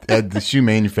 and the shoe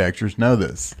manufacturers know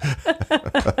this.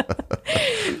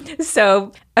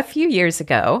 So a few years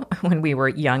ago, when we were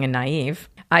young and naive,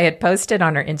 I had posted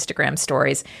on our Instagram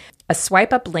stories a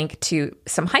swipe up link to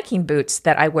some hiking boots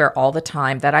that I wear all the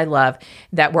time that I love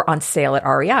that were on sale at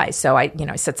REI. So I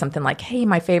said something like, hey,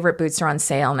 my favorite boots are on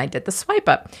sale. And I did the swipe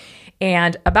up.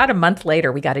 And about a month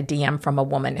later, we got a DM from a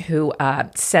woman who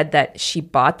said that she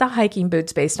bought the hiking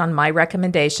boots based on my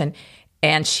recommendation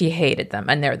and she hated them.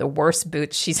 And they're the worst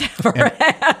boots she's ever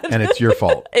had. And it's your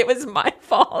fault. It was my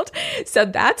fault. So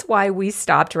that's why we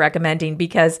stopped recommending,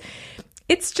 because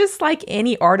it's just like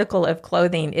any article of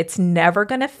clothing. It's never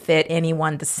going to fit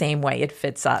anyone the same way it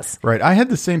fits us. Right. I had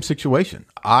the same situation.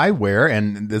 I wear,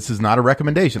 and this is not a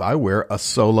recommendation, I wear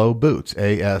Asolo boots,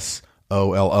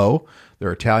 ASOLO.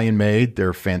 They're Italian made.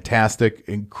 They're fantastic,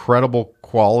 incredible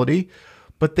quality,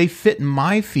 but they fit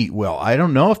my feet well. I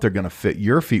don't know if they're going to fit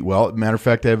your feet well. Matter of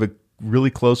fact, I have a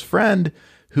really close friend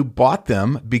who bought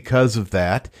them because of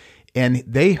that, and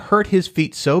they hurt his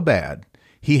feet so bad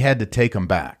he had to take them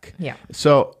back. Yeah.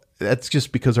 So that's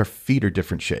just because our feet are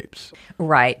different shapes.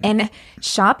 Right. And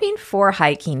shopping for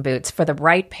hiking boots for the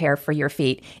right pair for your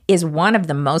feet is one of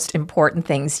the most important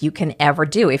things you can ever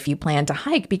do if you plan to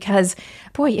hike. Because,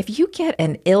 boy, if you get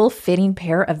an ill-fitting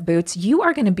pair of boots, you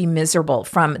are going to be miserable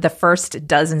from the first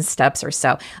dozen steps or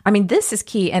so. I mean, this is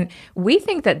key. And we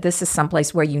think that this is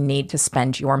someplace where you need to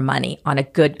spend your money on a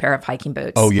good pair of hiking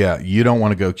boots. Oh, yeah. You don't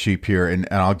want to go cheap here. And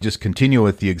I'll just continue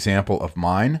with the example of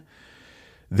mine.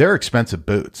 They're expensive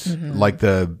boots. Mm-hmm. Like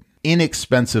the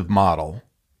inexpensive model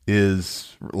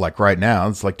is like right now,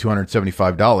 it's like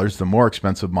 $275. The more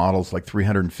expensive model is like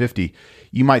 $350.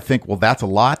 You might think, well, that's a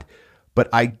lot. But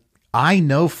I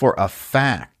know for a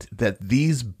fact that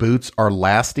these boots are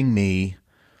lasting me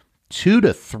 2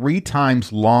 to 3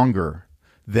 times longer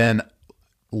than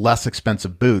less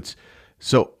expensive boots.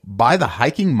 So by the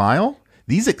hiking mile,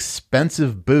 these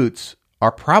expensive boots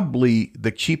are probably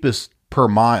the cheapest per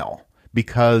mile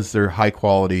because they're high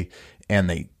quality and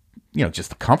they, just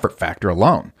the comfort factor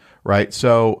alone, right?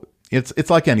 So it's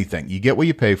like anything. You get what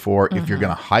you pay for. Mm-hmm. If you're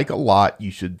going to hike a lot,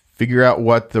 you should figure out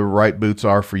what the right boots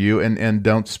are for you and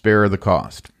don't spare the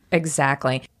cost.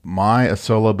 Exactly. My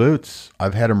Asolo boots,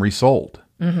 I've had them resold.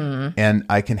 Mm-hmm. And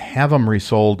I can have them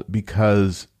resold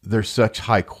because they're such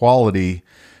high quality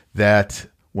that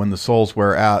when the soles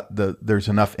wear out, there's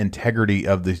enough integrity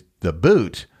of the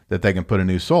boot that they can put a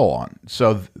new sole on.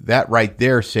 So that right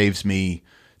there saves me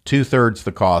 2/3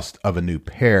 the cost of a new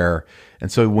pair.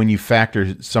 And so when you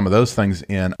factor some of those things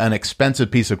in, an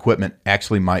expensive piece of equipment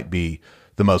actually might be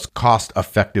the most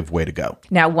cost-effective way to go.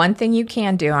 Now, one thing you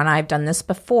can do, and I've done this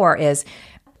before, is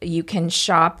you can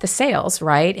shop the sales,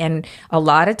 right? And a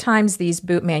lot of times these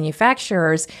boot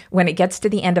manufacturers, when it gets to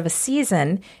the end of a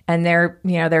season and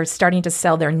they're starting to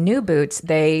sell their new boots,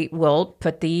 they will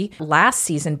put the last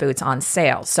season boots on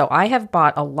sale. So I have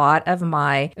bought a lot of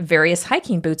my various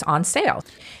hiking boots on sale.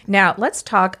 Now, let's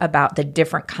talk about the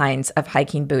different kinds of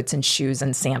hiking boots and shoes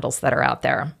and sandals that are out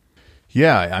there.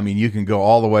 Yeah, I mean, you can go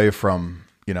all the way from,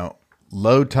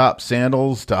 low top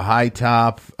sandals to high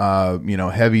top,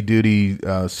 heavy duty,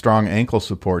 strong ankle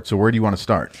support. So where do you want to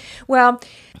start? Well,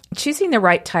 choosing the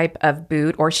right type of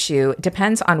boot or shoe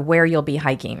depends on where you'll be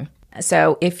hiking.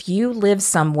 So if you live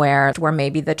somewhere where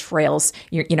maybe the trails,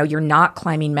 you're not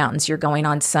climbing mountains, you're going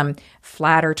on some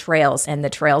flatter trails and the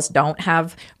trails don't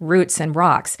have roots and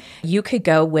rocks, you could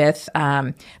go with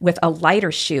a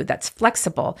lighter shoe that's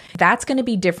flexible. That's going to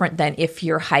be different than if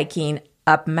you're hiking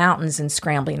up mountains and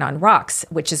scrambling on rocks,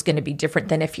 which is going to be different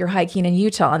than if you're hiking in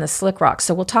Utah on the slick rocks.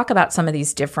 So we'll talk about some of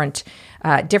these different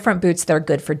boots that are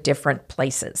good for different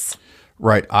places.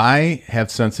 Right. I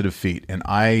have sensitive feet and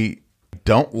I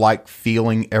don't like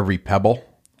feeling every pebble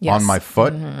on my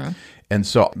foot. Mm-hmm. And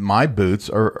so my boots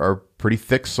are pretty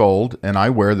thick soled and I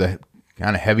wear the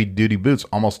kind of heavy duty boots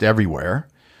almost everywhere.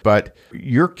 But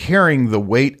you're carrying the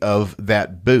weight of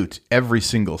that boot every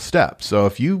single step. So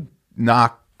if you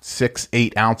knock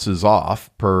 6-8 ounces off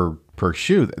per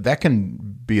shoe, that can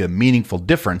be a meaningful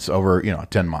difference over a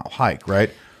 10-mile hike,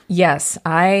 right? Yes,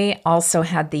 I also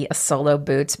had the Asolo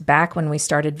boots back when we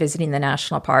started visiting the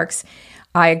national parks.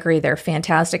 I agree, they're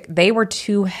fantastic. They were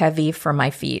too heavy for my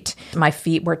feet. My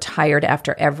feet were tired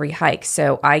after every hike,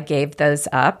 so I gave those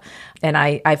up and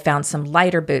I found some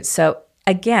lighter boots. So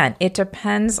again, it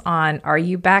depends on, are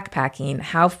you backpacking?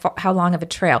 How long of a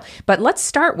trail? But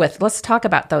let's talk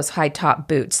about those high top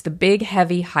boots, the big,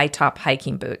 heavy, high top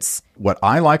hiking boots. What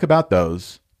I like about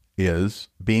those is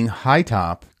being high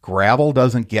top, gravel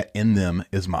doesn't get in them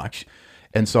as much.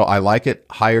 And so I like it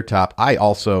higher top. I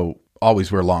also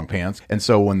always wear long pants. And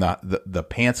so when the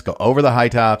pants go over the high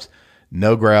tops,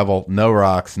 no gravel, no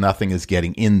rocks, nothing is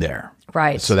getting in there.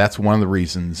 Right. So that's one of the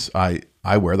reasons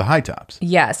I wear the high tops.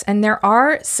 Yes, and there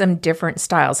are some different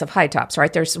styles of high tops,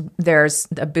 right? There's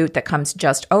a boot that comes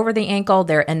just over the ankle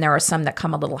there, and there are some that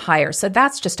come a little higher. So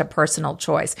that's just a personal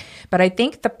choice. But I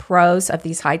think the pros of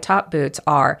these high top boots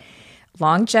are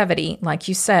longevity. Like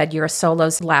you said, your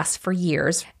Asolos last for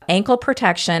years, ankle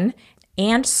protection,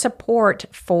 and support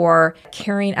for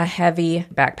carrying a heavy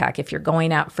backpack. If you're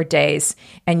going out for days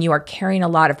and you are carrying a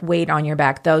lot of weight on your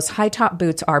back, those high top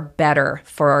boots are better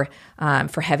for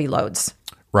heavy loads.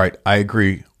 Right. I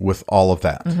agree with all of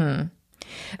that. Mm-hmm.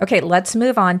 Okay, let's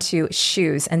move on to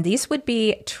shoes. And these would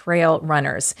be trail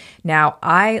runners. Now,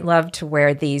 I love to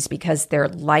wear these because they're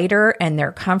lighter and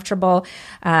they're comfortable.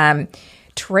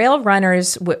 Trail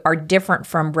runners are different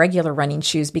from regular running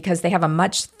shoes because they have a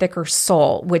much thicker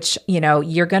sole, which,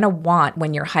 you're going to want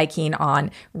when you're hiking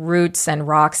on roots and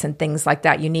rocks and things like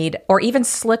that. You need, or even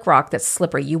slick rock that's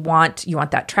slippery. You want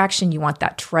that traction. You want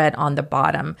that tread on the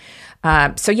bottom.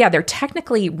 So yeah, they're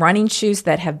technically running shoes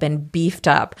that have been beefed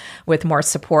up with more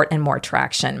support and more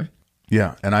traction.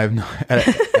 Yeah, and I have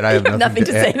nothing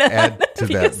to add to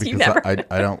that because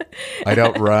I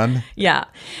don't run. Yeah,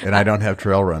 and I don't have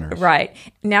trail runners. Right.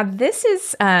 Now this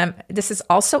is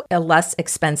also a less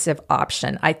expensive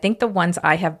option. I think the ones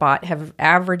I have bought have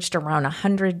averaged around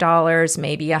 $100,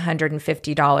 maybe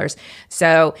 $150.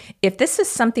 So if this is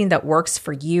something that works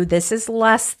for you, this is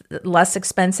less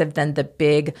expensive than the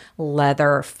big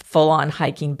leather full-on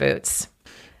hiking boots.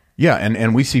 Yeah,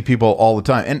 and we see people all the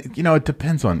time. And, it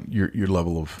depends on your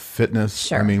level of fitness.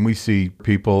 Sure. I mean, we see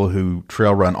people who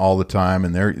trail run all the time,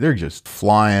 and they're just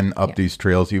flying up these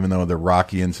trails, even though they're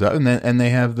rocky and stuff. And they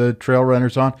have the trail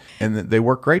runners on, and they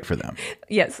work great for them.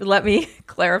 Yes, let me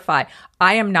clarify.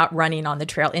 I am not running on the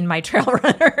trail in my trail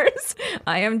runners.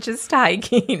 I am just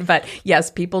hiking. But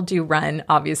yes, people do run,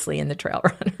 obviously, in the trail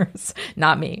runners,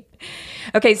 not me.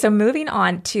 Okay, so moving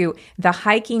on to the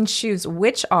hiking shoes,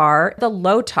 which are the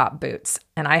low top boots.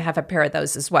 And I have a pair of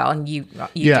those as well. And you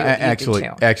do actually,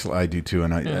 too. Actually, I do too.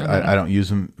 And I don't use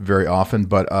them very often.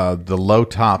 But the low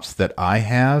tops that I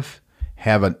have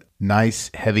a nice,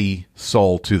 heavy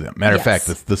sole to them. Matter of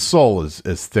fact, the sole is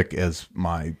as thick as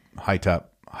my high top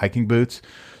hiking boots,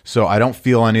 so I don't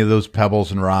feel any of those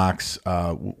pebbles and rocks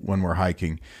when we're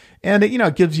hiking, and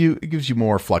it gives you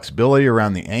more flexibility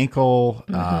around the ankle.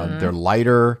 They're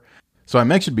lighter. So I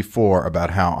mentioned before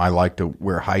about how I like to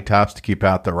wear high tops to keep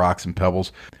out the rocks and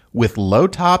pebbles. With low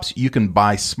tops, you can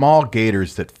buy small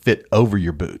gaiters that fit over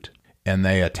your boot, and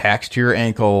they attach to your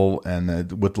ankle and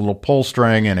with a little pull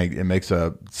string, and it makes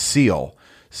a seal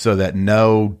so that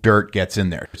no dirt gets in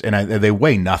there. And they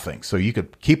weigh nothing, so you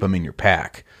could keep them in your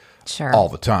pack all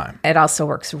the time. It also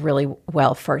works really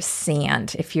well for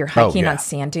sand if you're hiking on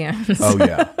sand dunes. Oh,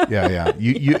 yeah.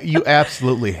 You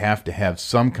absolutely have to have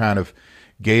some kind of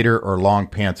gaiter or long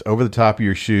pants over the top of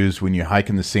your shoes when you hike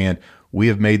in the sand. We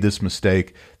have made this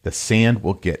mistake. The sand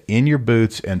will get in your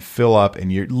boots and fill up,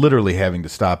 and you're literally having to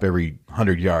stop every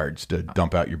 100 yards to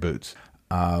dump out your boots.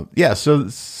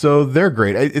 So they're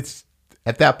great.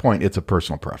 At that point, it's a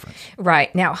personal preference.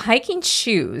 Right. Now, hiking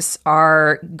shoes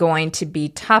are going to be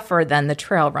tougher than the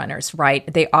trail runners, right?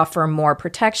 They offer more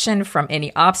protection from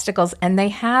any obstacles, and they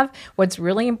have what's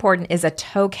really important is a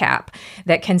toe cap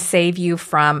that can save you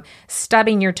from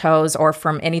stubbing your toes or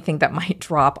from anything that might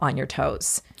drop on your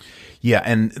toes. Yeah,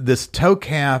 and this toe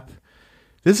cap,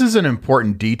 this is an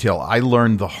important detail I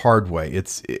learned the hard way.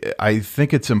 I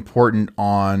think it's important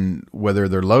on whether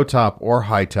they're low top or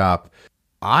high top.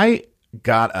 I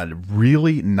got a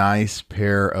really nice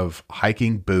pair of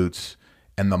hiking boots,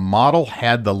 and the model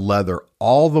had the leather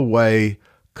all the way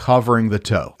covering the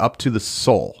toe up to the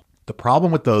sole. The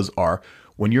problem with those are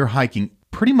when you're hiking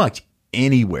pretty much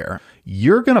anywhere,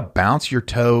 you're going to bounce your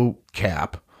toe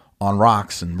cap on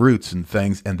rocks and roots and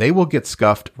things, and they will get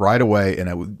scuffed right away. And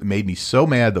it made me so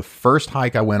mad. The first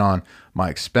hike I went on, my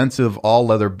expensive all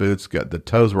leather boots, the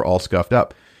toes were all scuffed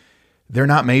up. They're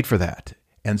not made for that.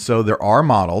 And so there are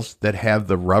models that have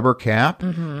the rubber cap.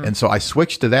 Mm-hmm. And so I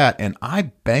switched to that, and I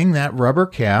bang that rubber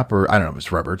cap, or I don't know if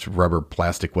it's rubber,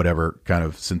 plastic, whatever kind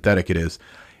of synthetic it is.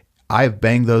 I've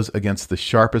banged those against the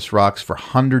sharpest rocks for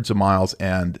hundreds of miles,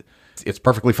 and it's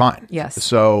perfectly fine. Yes.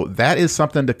 So that is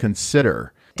something to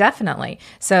consider. Definitely.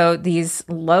 So these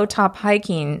low top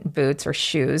hiking boots or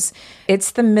shoes,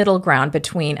 it's the middle ground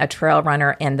between a trail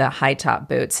runner and the high top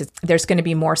boots. There's going to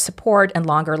be more support and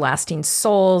longer lasting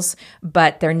soles,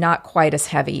 but they're not quite as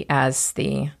heavy as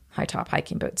the high top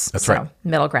hiking boots. That's right.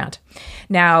 Middle ground.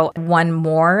 Now, one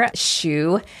more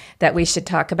shoe that we should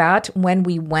talk about. When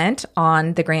we went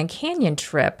on the Grand Canyon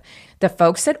trip, the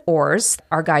folks at Oars,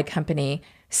 our guide company,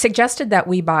 suggested that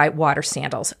we buy water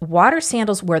sandals. Water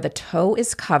sandals where the toe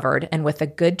is covered and with a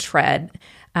good tread,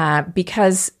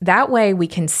 because that way we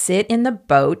can sit in the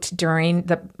boat during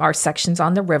our sections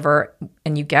on the river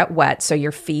and you get wet. So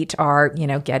your feet are,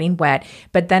 getting wet.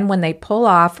 But then when they pull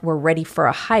off, we're ready for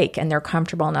a hike and they're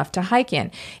comfortable enough to hike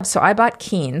in. So I bought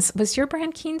Keens. Was your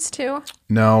brand Keens too?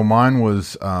 No, mine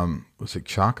was it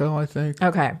Chaco, I think?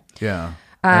 Okay. Yeah.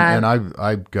 And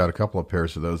I've got a couple of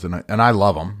pairs of those, and I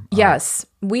love them. Yes,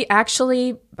 we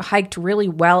actually hiked really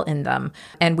well in them,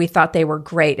 and we thought they were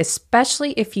great,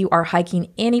 especially if you are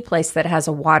hiking any place that has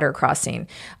a water crossing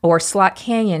or slot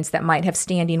canyons that might have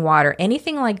standing water.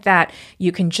 Anything like that,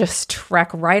 you can just trek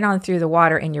right on through the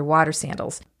water in your water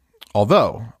sandals.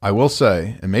 Although I will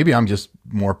say, and maybe I'm just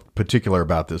more particular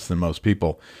about this than most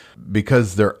people,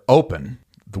 because they're open,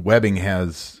 the webbing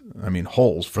has,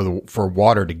 holes for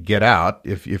water to get out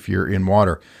if you're in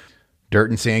water. Dirt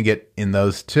and sand get in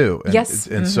those too. And, yes.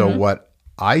 And so what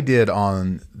I did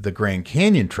on the Grand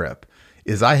Canyon trip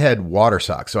is I had water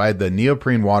socks. So I had the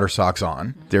neoprene water socks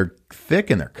on. They're thick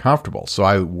and they're comfortable. So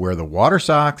I wear the water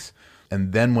socks.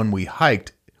 And then when we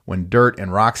hiked, when dirt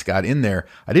and rocks got in there,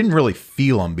 I didn't really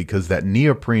feel them because that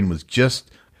neoprene was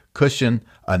just cushion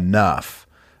enough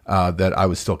that I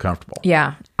was still comfortable.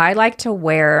 Yeah. I like to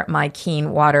wear my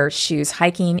Keen water shoes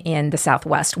hiking in the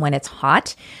Southwest when it's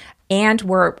hot. And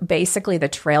where basically the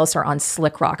trails are on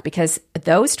slick rock, because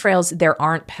those trails, there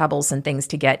aren't pebbles and things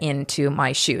to get into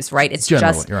my shoes, right? It's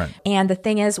Generally, just, right. And the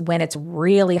thing is, when it's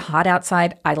really hot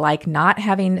outside, I like not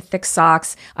having thick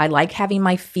socks. I like having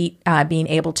my feet being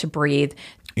able to breathe.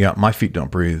 Yeah, my feet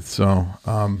don't breathe, so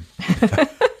I'm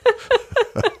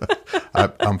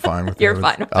fine with You're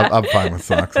fine with that. I'm fine with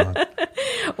socks on.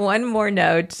 One more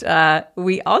note.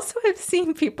 We also have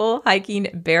seen people hiking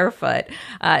barefoot.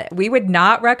 We would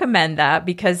not recommend that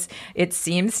because it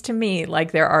seems to me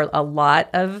like there are a lot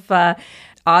of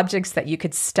objects that you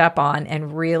could step on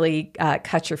and really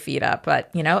cut your feet up.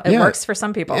 But, it works for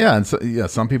some people. Yeah, and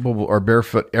some people are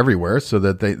barefoot everywhere so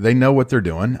that they know what they're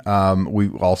doing. We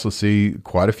also see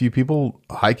quite a few people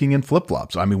hiking in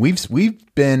flip-flops.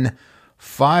 We've been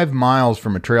 5 miles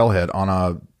from a trailhead on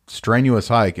a strenuous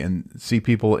hike and see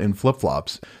people in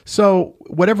flip-flops. So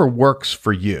whatever works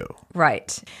for you.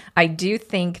 Right. I do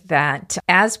think that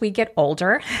as we get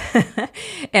older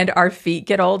and our feet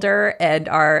get older and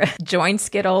our joints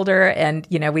get older and,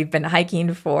 we've been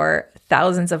hiking for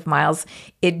thousands of miles,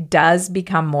 it does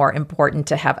become more important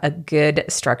to have a good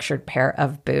structured pair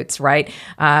of boots, right?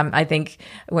 I think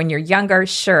when you're younger,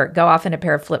 sure, go off in a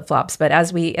pair of flip-flops. But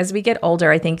as we get older,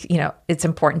 I think, it's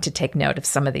important to take note of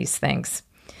some of these things.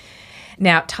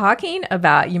 Now, talking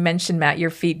about, you mentioned, Matt, your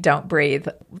feet don't breathe.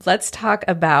 Let's talk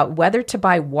about whether to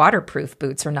buy waterproof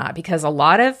boots or not, because a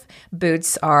lot of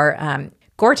boots are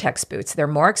Gore-Tex boots. They're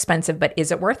more expensive, but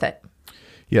is it worth it?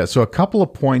 Yeah, so a couple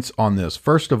of points on this.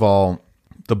 First of all,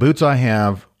 the boots I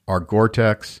have are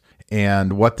Gore-Tex,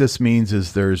 and what this means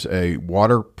is there's a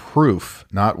waterproof,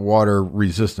 not water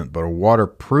resistant, but a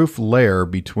waterproof layer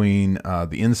between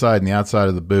the inside and the outside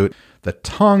of the boot. The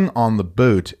tongue on the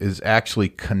boot is actually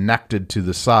connected to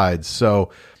the sides.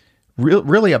 So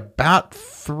really about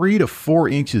 3 to 4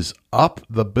 inches up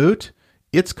the boot,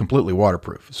 it's completely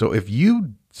waterproof. So if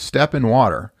you step in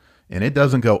water and it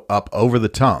doesn't go up over the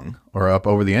tongue or up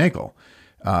over the ankle,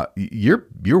 you're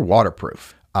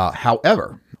waterproof.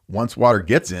 However, once water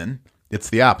gets in, it's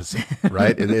the opposite,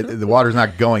 right? The water's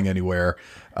not going anywhere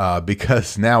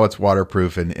because now it's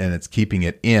waterproof and it's keeping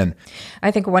it in.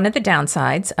 I think one of the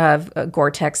downsides of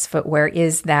Gore-Tex footwear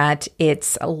is that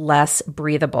it's less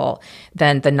breathable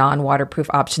than the non-waterproof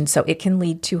option, so it can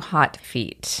lead to hot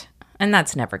feet. And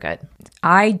that's never good.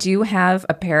 I do have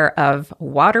a pair of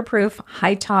waterproof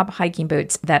high-top hiking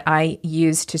boots that I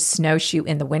use to snowshoe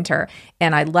in the winter.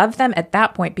 And I love them at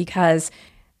that point because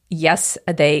yes,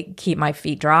 they keep my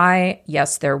feet dry.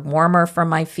 Yes, they're warmer for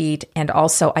my feet. And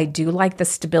also, I do like the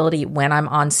stability when I'm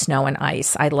on snow and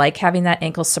ice. I like having that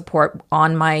ankle support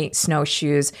on my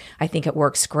snowshoes. I think it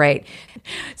works great.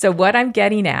 So what I'm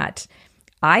getting at,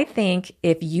 I think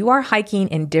if you are hiking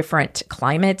in different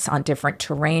climates, on different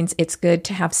terrains, it's good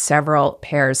to have several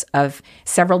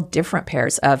different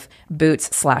pairs of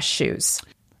boots/shoes.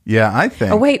 Yeah, I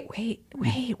think. Oh, wait.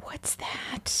 What's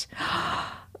that?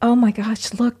 Oh my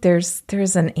gosh, look, there's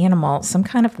an animal, some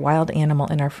kind of wild animal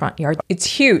in our front yard. It's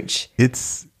huge.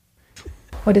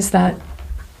 What is that?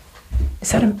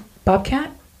 Is that a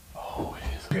bobcat? Oh,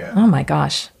 it is. Yeah. Oh my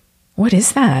gosh. What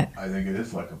is that? I think it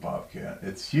is like a bobcat.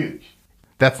 It's huge.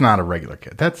 That's not a regular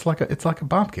cat. It's like a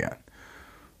bobcat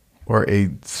or a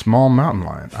small mountain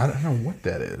lion. I don't know what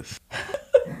that is.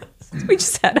 We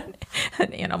just had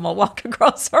an animal walk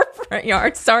across our front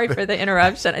yard. Sorry for the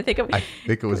interruption. I think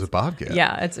it was a bobcat.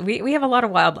 Yeah, we have a lot of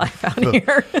wildlife out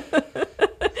here.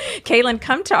 Caitlin,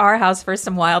 come to our house for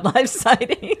some wildlife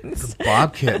sightings. The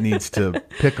bobcat needs to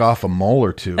pick off a mole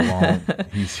or two while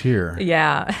he's here.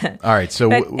 Yeah. All right, so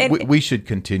we should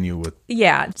continue with...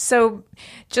 Yeah, so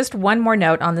just one more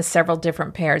note on the several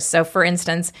different pairs. So for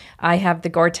instance, I have the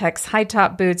Gore-Tex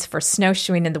high-top boots for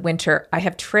snowshoeing in the winter. I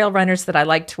have trail runners that I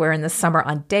like to wear in the summer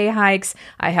on day hikes.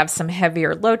 I have some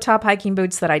heavier low-top hiking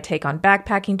boots that I take on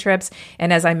backpacking trips.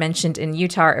 And as I mentioned, in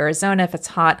Utah or Arizona, if it's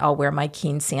hot, I'll wear my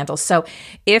Keen sandals. So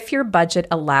if you're your budget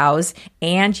allows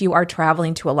and you are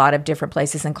traveling to a lot of different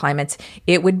places and climates,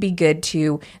 it would be good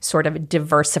to sort of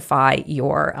diversify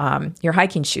your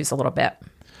hiking shoes a little bit.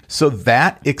 So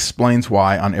that explains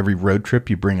why on every road trip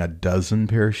you bring a dozen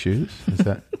pair of shoes? Is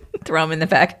that... Throw them in the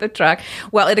back of the truck.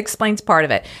 Well, it explains part of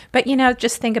it. But,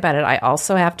 just think about it. I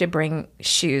also have to bring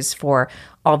shoes for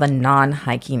all the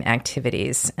non-hiking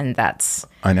activities. And that's...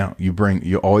 I know.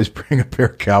 You always bring a pair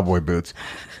of cowboy boots.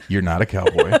 You're not a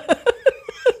cowboy.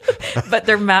 But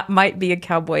there might be a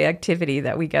cowboy activity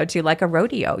that we go to, like a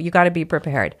rodeo. You got to be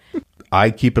prepared. I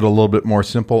keep it a little bit more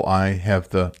simple. I have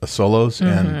the solos,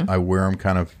 and I wear them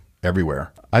kind of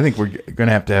everywhere. I think we're going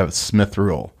to have a Smith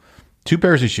rule. 2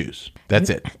 pairs of shoes. That's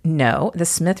it. No, the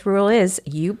Smith rule is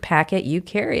you pack it, you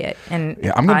carry it. And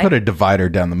yeah, I'm going to put a divider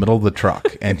down the middle of the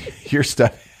truck, and your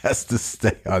stuff has to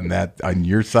stay on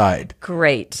your side.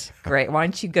 Great. Why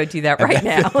don't you go do that right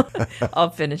now?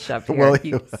 I'll finish up here.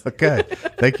 Well, okay.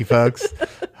 Thank you, folks.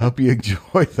 Hope you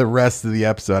enjoy the rest of the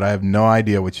episode. I have no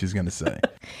idea what she's going to say.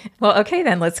 Well, okay,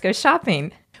 then let's go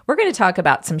shopping. We're going to talk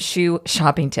about some shoe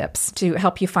shopping tips to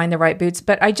help you find the right boots.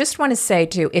 But I just want to say,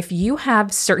 too, if you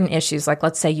have certain issues, like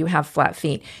let's say you have flat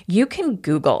feet, you can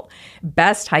Google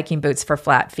best hiking boots for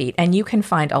flat feet, and you can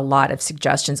find a lot of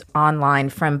suggestions online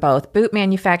from both boot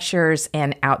manufacturers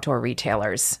and outdoor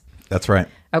retailers. That's right.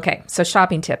 Okay, so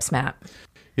shopping tips, Matt.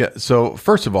 Yeah. So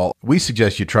first of all, we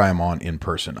suggest you try them on in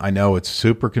person. I know it's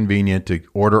super convenient to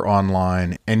order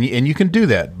online, and you can do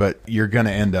that, but you're going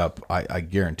to end up, I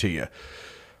guarantee you,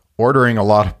 ordering a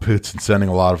lot of boots and sending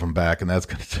a lot of them back, and that's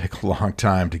going to take a long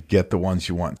time to get the ones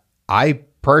you want. I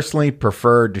personally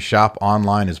prefer to shop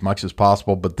online as much as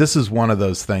possible, but this is one of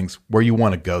those things where you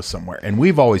want to go somewhere, and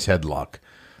we've always had luck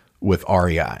with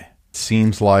REI. It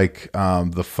seems like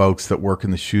the folks that work in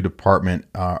the shoe department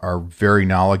are very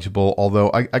knowledgeable,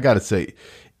 although I got to say,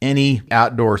 any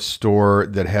outdoor store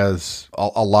that has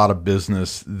a lot of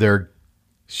business, their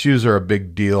shoes are a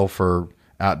big deal for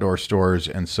outdoor stores,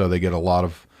 and so they get a lot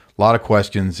of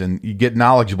questions, and you get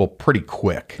knowledgeable pretty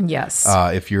quick. Yes.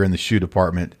 If you're in the shoe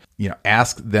department,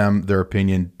 ask them their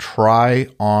opinion, try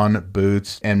on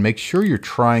boots, and make sure you're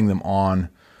trying them on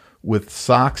with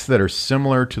socks that are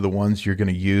similar to the ones you're going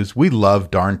to use. We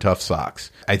love Darn Tough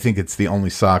socks. I think it's the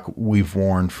only sock we've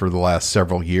worn for the last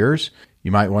several years.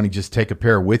 You might want to just take a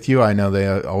pair with you. I know they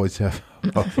always have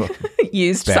a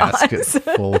used basket socks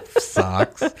full of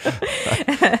socks.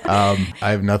 I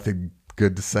have nothing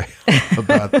good to say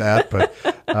about that, but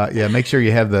make sure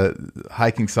you have the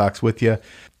hiking socks with you.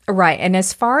 Right. And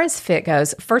as far as fit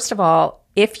goes, first of all,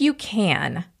 if you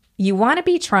can, you want to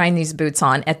be trying these boots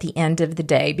on at the end of the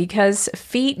day because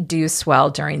feet do swell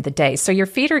during the day. So your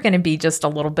feet are going to be just a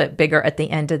little bit bigger at the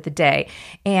end of the day.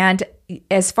 And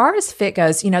as far as fit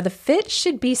goes, the fit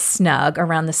should be snug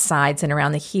around the sides and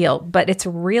around the heel, but it's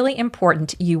really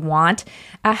important. You want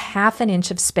a 1/2 inch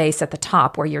of space at the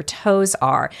top where your toes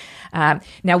are.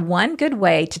 Now, one good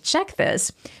way to check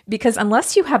this, because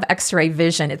unless you have x-ray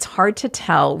vision, it's hard to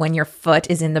tell when your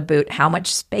foot is in the boot how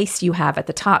much space you have at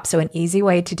the top. So an easy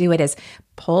way to do it is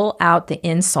pull out the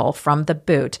insole from the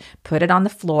boot, put it on the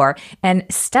floor, and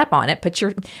step on it. Put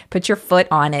your foot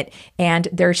on it, and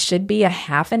there should be a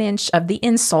 1/2 inch of the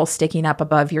insole sticking up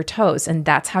above your toes. And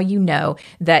that's how you know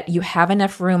that you have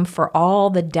enough room for all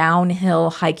the downhill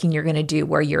hiking you're going to do,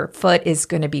 where your foot is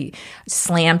going to be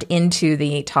slammed into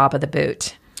the top of the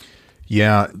boot.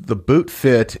 Yeah, the boot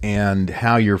fit and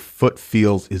how your foot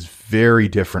feels is very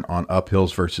different on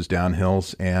uphills versus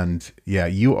downhills. And yeah,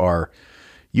 you are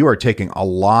taking a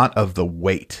lot of the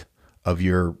weight of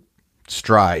your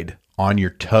stride on your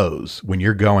toes when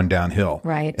you're going downhill.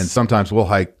 Right. And sometimes we'll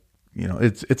hike,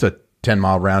 it's a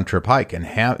 10-mile round trip hike,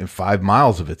 and 5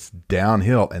 miles of it's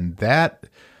downhill. And that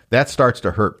starts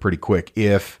to hurt pretty quick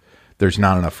if there's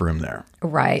not enough room there.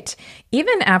 Right.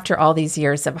 Even after all these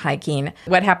years of hiking,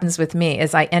 what happens with me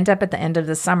is I end up at the end of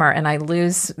the summer and I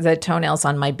lose the toenails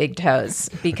on my big toes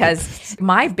because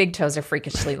my big toes are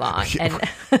freakishly long. And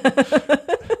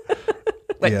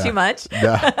too much?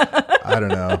 Yeah, I don't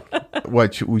know.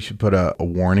 We should put a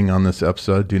warning on this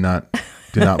episode. Do not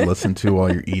listen to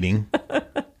while you're eating.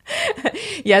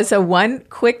 Yeah, so one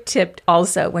quick tip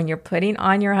also, when you're putting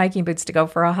on your hiking boots to go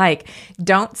for a hike,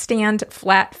 don't stand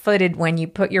flat-footed when you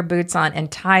put your boots on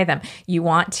and tie them. You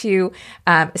want to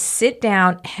sit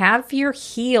down, have your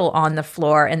heel on the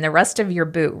floor and the rest of your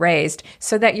boot raised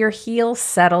so that your heel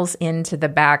settles into the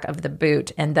back of the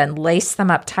boot, and then lace them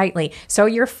up tightly so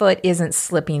your foot isn't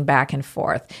slipping back and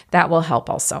forth. That will help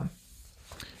also.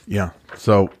 Yeah,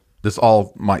 so this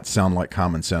all might sound like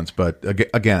common sense, but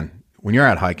again, when you're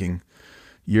out hiking,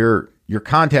 your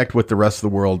contact with the rest of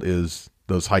the world is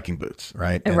those hiking boots,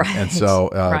 right? Right. And so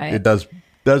Right. it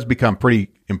does become pretty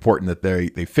important that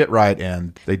they fit right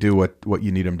and they do what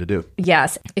you need them to do.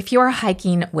 Yes. If you're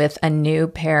hiking with a new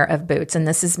pair of boots, and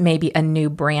this is maybe a new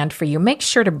brand for you, make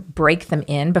sure to break them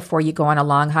in before you go on a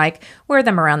long hike. Wear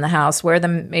them around the house, wear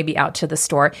them maybe out to the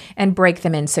store, and break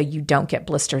them in so you don't get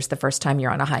blisters the first time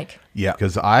you're on a hike. Yeah,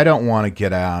 because I don't want to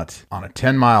get out on a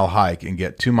 10-mile hike and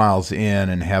get 2 miles in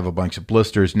and have a bunch of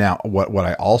blisters. Now, what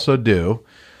I also do,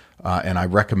 and I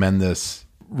recommend this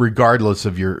regardless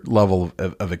of your level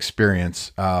of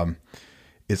experience,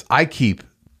 is I keep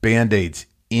Band-Aids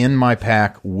in my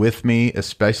pack with me,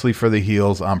 especially for the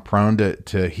heels. I'm prone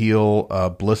to heel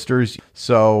blisters.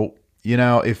 So,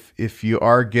 if you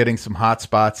are getting some hot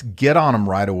spots, get on them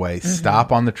right away.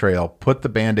 Stop on the trail, put the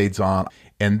Band-Aids on.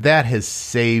 And that has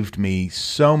saved me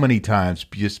so many times,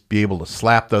 just be able to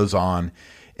slap those on.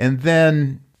 And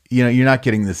then, you're not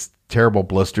getting this terrible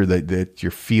blister that you're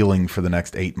feeling for the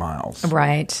next 8 miles.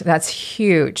 Right. That's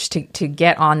huge to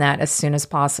get on that as soon as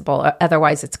possible.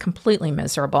 Otherwise, it's completely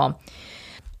miserable.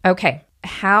 Okay.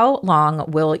 How long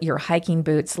will your hiking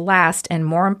boots last? And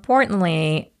more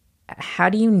importantly, how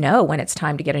do you know when it's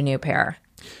time to get a new pair?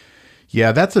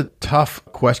 Yeah, that's a tough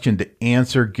question to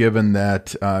answer given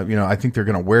that, I think they're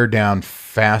going to wear down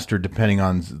faster depending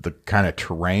on the kind of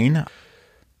terrain.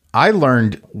 I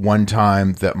learned one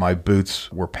time that my boots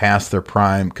were past their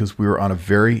prime because we were on a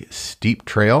very steep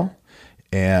trail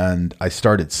and I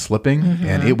started slipping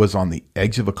and it was on the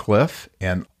edge of a cliff.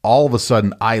 And all of a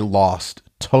sudden I lost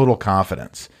total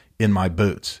confidence in my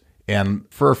boots. And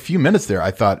for a few minutes there,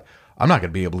 I thought, I'm not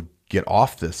going to be able to get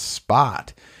off this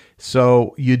spot.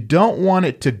 So you don't want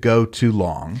it to go too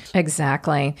long.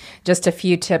 Exactly. Just a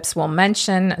few tips we'll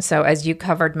mention. So as you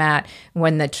covered, Matt,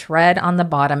 when the tread on the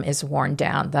bottom is worn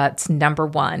down, that's number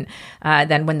one.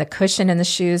 Then when the cushion in the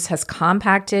shoes has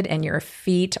compacted and your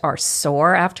feet are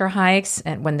sore after hikes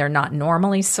and when they're not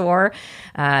normally sore,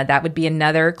 that would be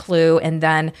another clue. And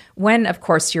then when, of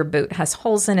course, your boot has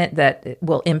holes in it that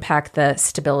will impact the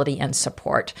stability and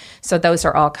support. So those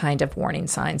are all kind of warning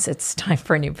signs. It's time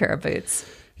for a new pair of boots.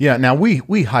 Yeah, now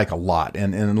we hike a lot,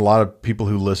 and a lot of people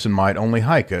who listen might only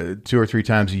hike 2 or 3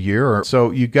 times a year. So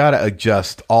you got to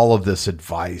adjust all of this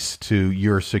advice to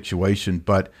your situation.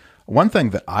 But one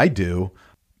thing that I do,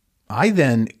 I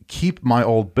then keep my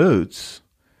old boots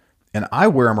and I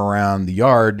wear them around the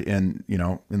yard and,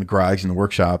 in the garage, in the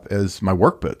workshop as my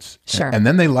work boots. Sure. And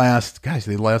then they last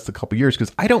a couple years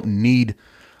because I don't need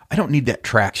that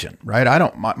traction,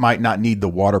 right? Might not need the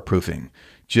waterproofing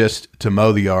just to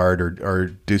mow the yard or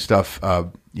do stuff,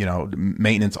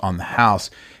 maintenance on the house.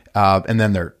 And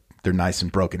then they're nice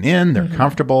and broken in, they're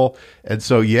comfortable. And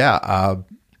so, I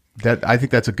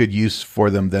think that's a good use for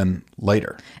them then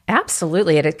later.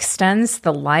 Absolutely. It extends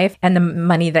the life and the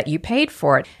money that you paid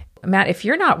for it. Matt, if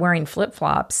you're not wearing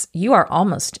flip-flops, you are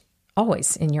almost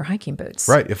always in your hiking boots.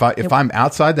 Right. If I'm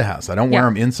outside the house, I don't wear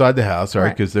them inside the house, right?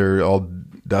 Because they're all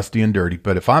dusty and dirty.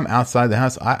 But if I'm outside the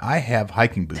house, I have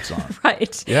hiking boots on.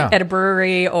 Right. Yeah. At a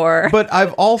brewery or... But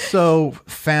I've also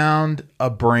found a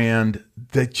brand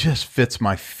that just fits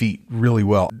my feet really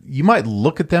well. You might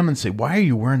look at them and say, why are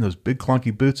you wearing those big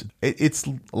clunky boots? It's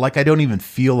like I don't even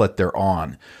feel that they're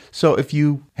on. So if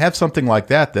you have something like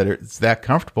that it's that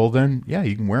comfortable, then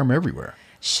you can wear them everywhere.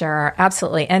 Sure,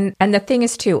 absolutely. And the thing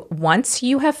is too, once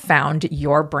you have found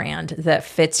your brand that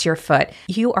fits your foot,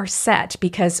 you are set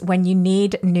because when you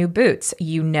need new boots,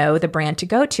 you know the brand to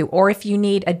go to, or if you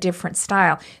need a different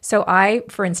style. So I,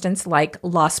 for instance, like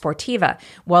La Sportiva.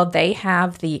 Well, they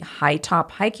have the high top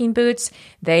hiking boots.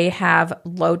 They have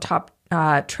low top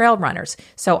trail runners.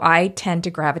 So I tend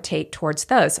to gravitate towards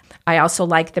those. I also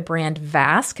like the brand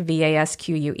Vasque,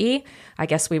 Vasque. I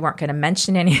guess we weren't going to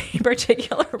mention any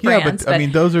particular brands. Yeah,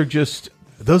 but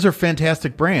those are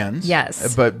fantastic brands.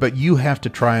 Yes. But you have to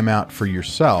try them out for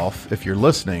yourself if you're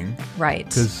listening. Right.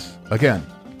 Because, again,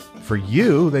 for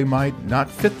you, they might not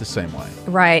fit the same way.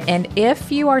 Right. And if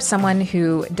you are someone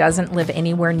who doesn't live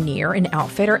anywhere near an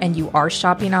outfitter and you are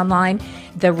shopping online,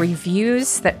 the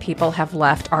reviews that people have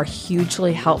left are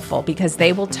hugely helpful because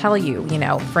they will tell you,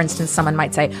 for instance, someone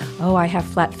might say, oh, I have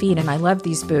flat feet and I love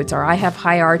these boots, or I have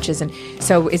high arches. And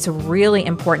so it's really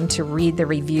important to read the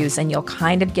reviews and you'll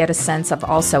kind of get a sense of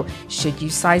also, should you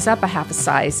size up a half a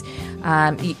size?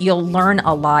 You'll learn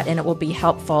a lot and it will be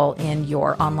helpful in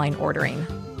your online ordering.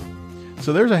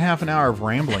 So there's a half an hour of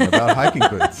rambling about hiking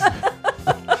boots.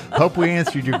 Hope we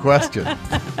answered your question.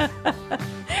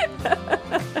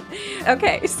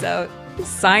 Okay, so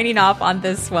signing off on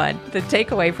this one, the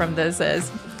takeaway from this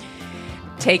is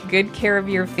take good care of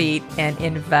your feet and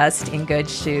invest in good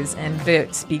shoes and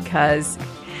boots because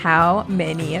how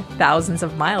many thousands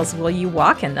of miles will you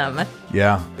walk in them?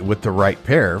 Yeah, with the right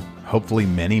pair, hopefully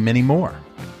many, many more.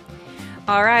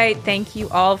 All right. Thank you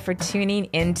all for tuning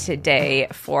in today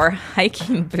for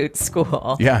Hiking Boot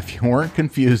School. Yeah, if you weren't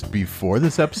confused before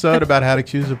this episode about how to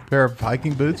choose a pair of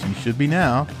hiking boots, you should be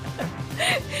now.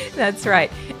 That's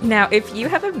right. Now, if you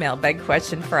have a mailbag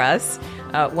question for us,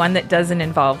 one that doesn't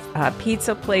involve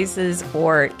pizza places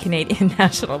or Canadian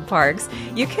national parks,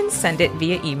 you can send it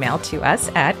via email to us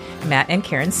at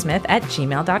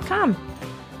mattandkarensmith@gmail.com.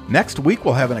 Next week,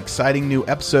 we'll have an exciting new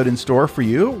episode in store for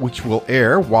you, which will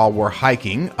air while we're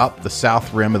hiking up the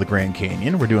south rim of the Grand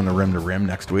Canyon. We're doing the rim to rim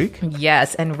next week.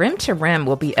 Yes, and rim to rim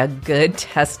will be a good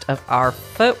test of our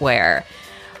footwear.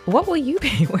 What will you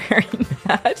be wearing,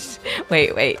 Matt?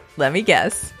 Wait, let me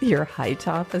guess. Your high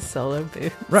top Asolo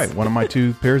boots. Right, one of my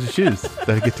 2 pairs of shoes that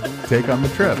I get to take on the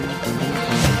trip.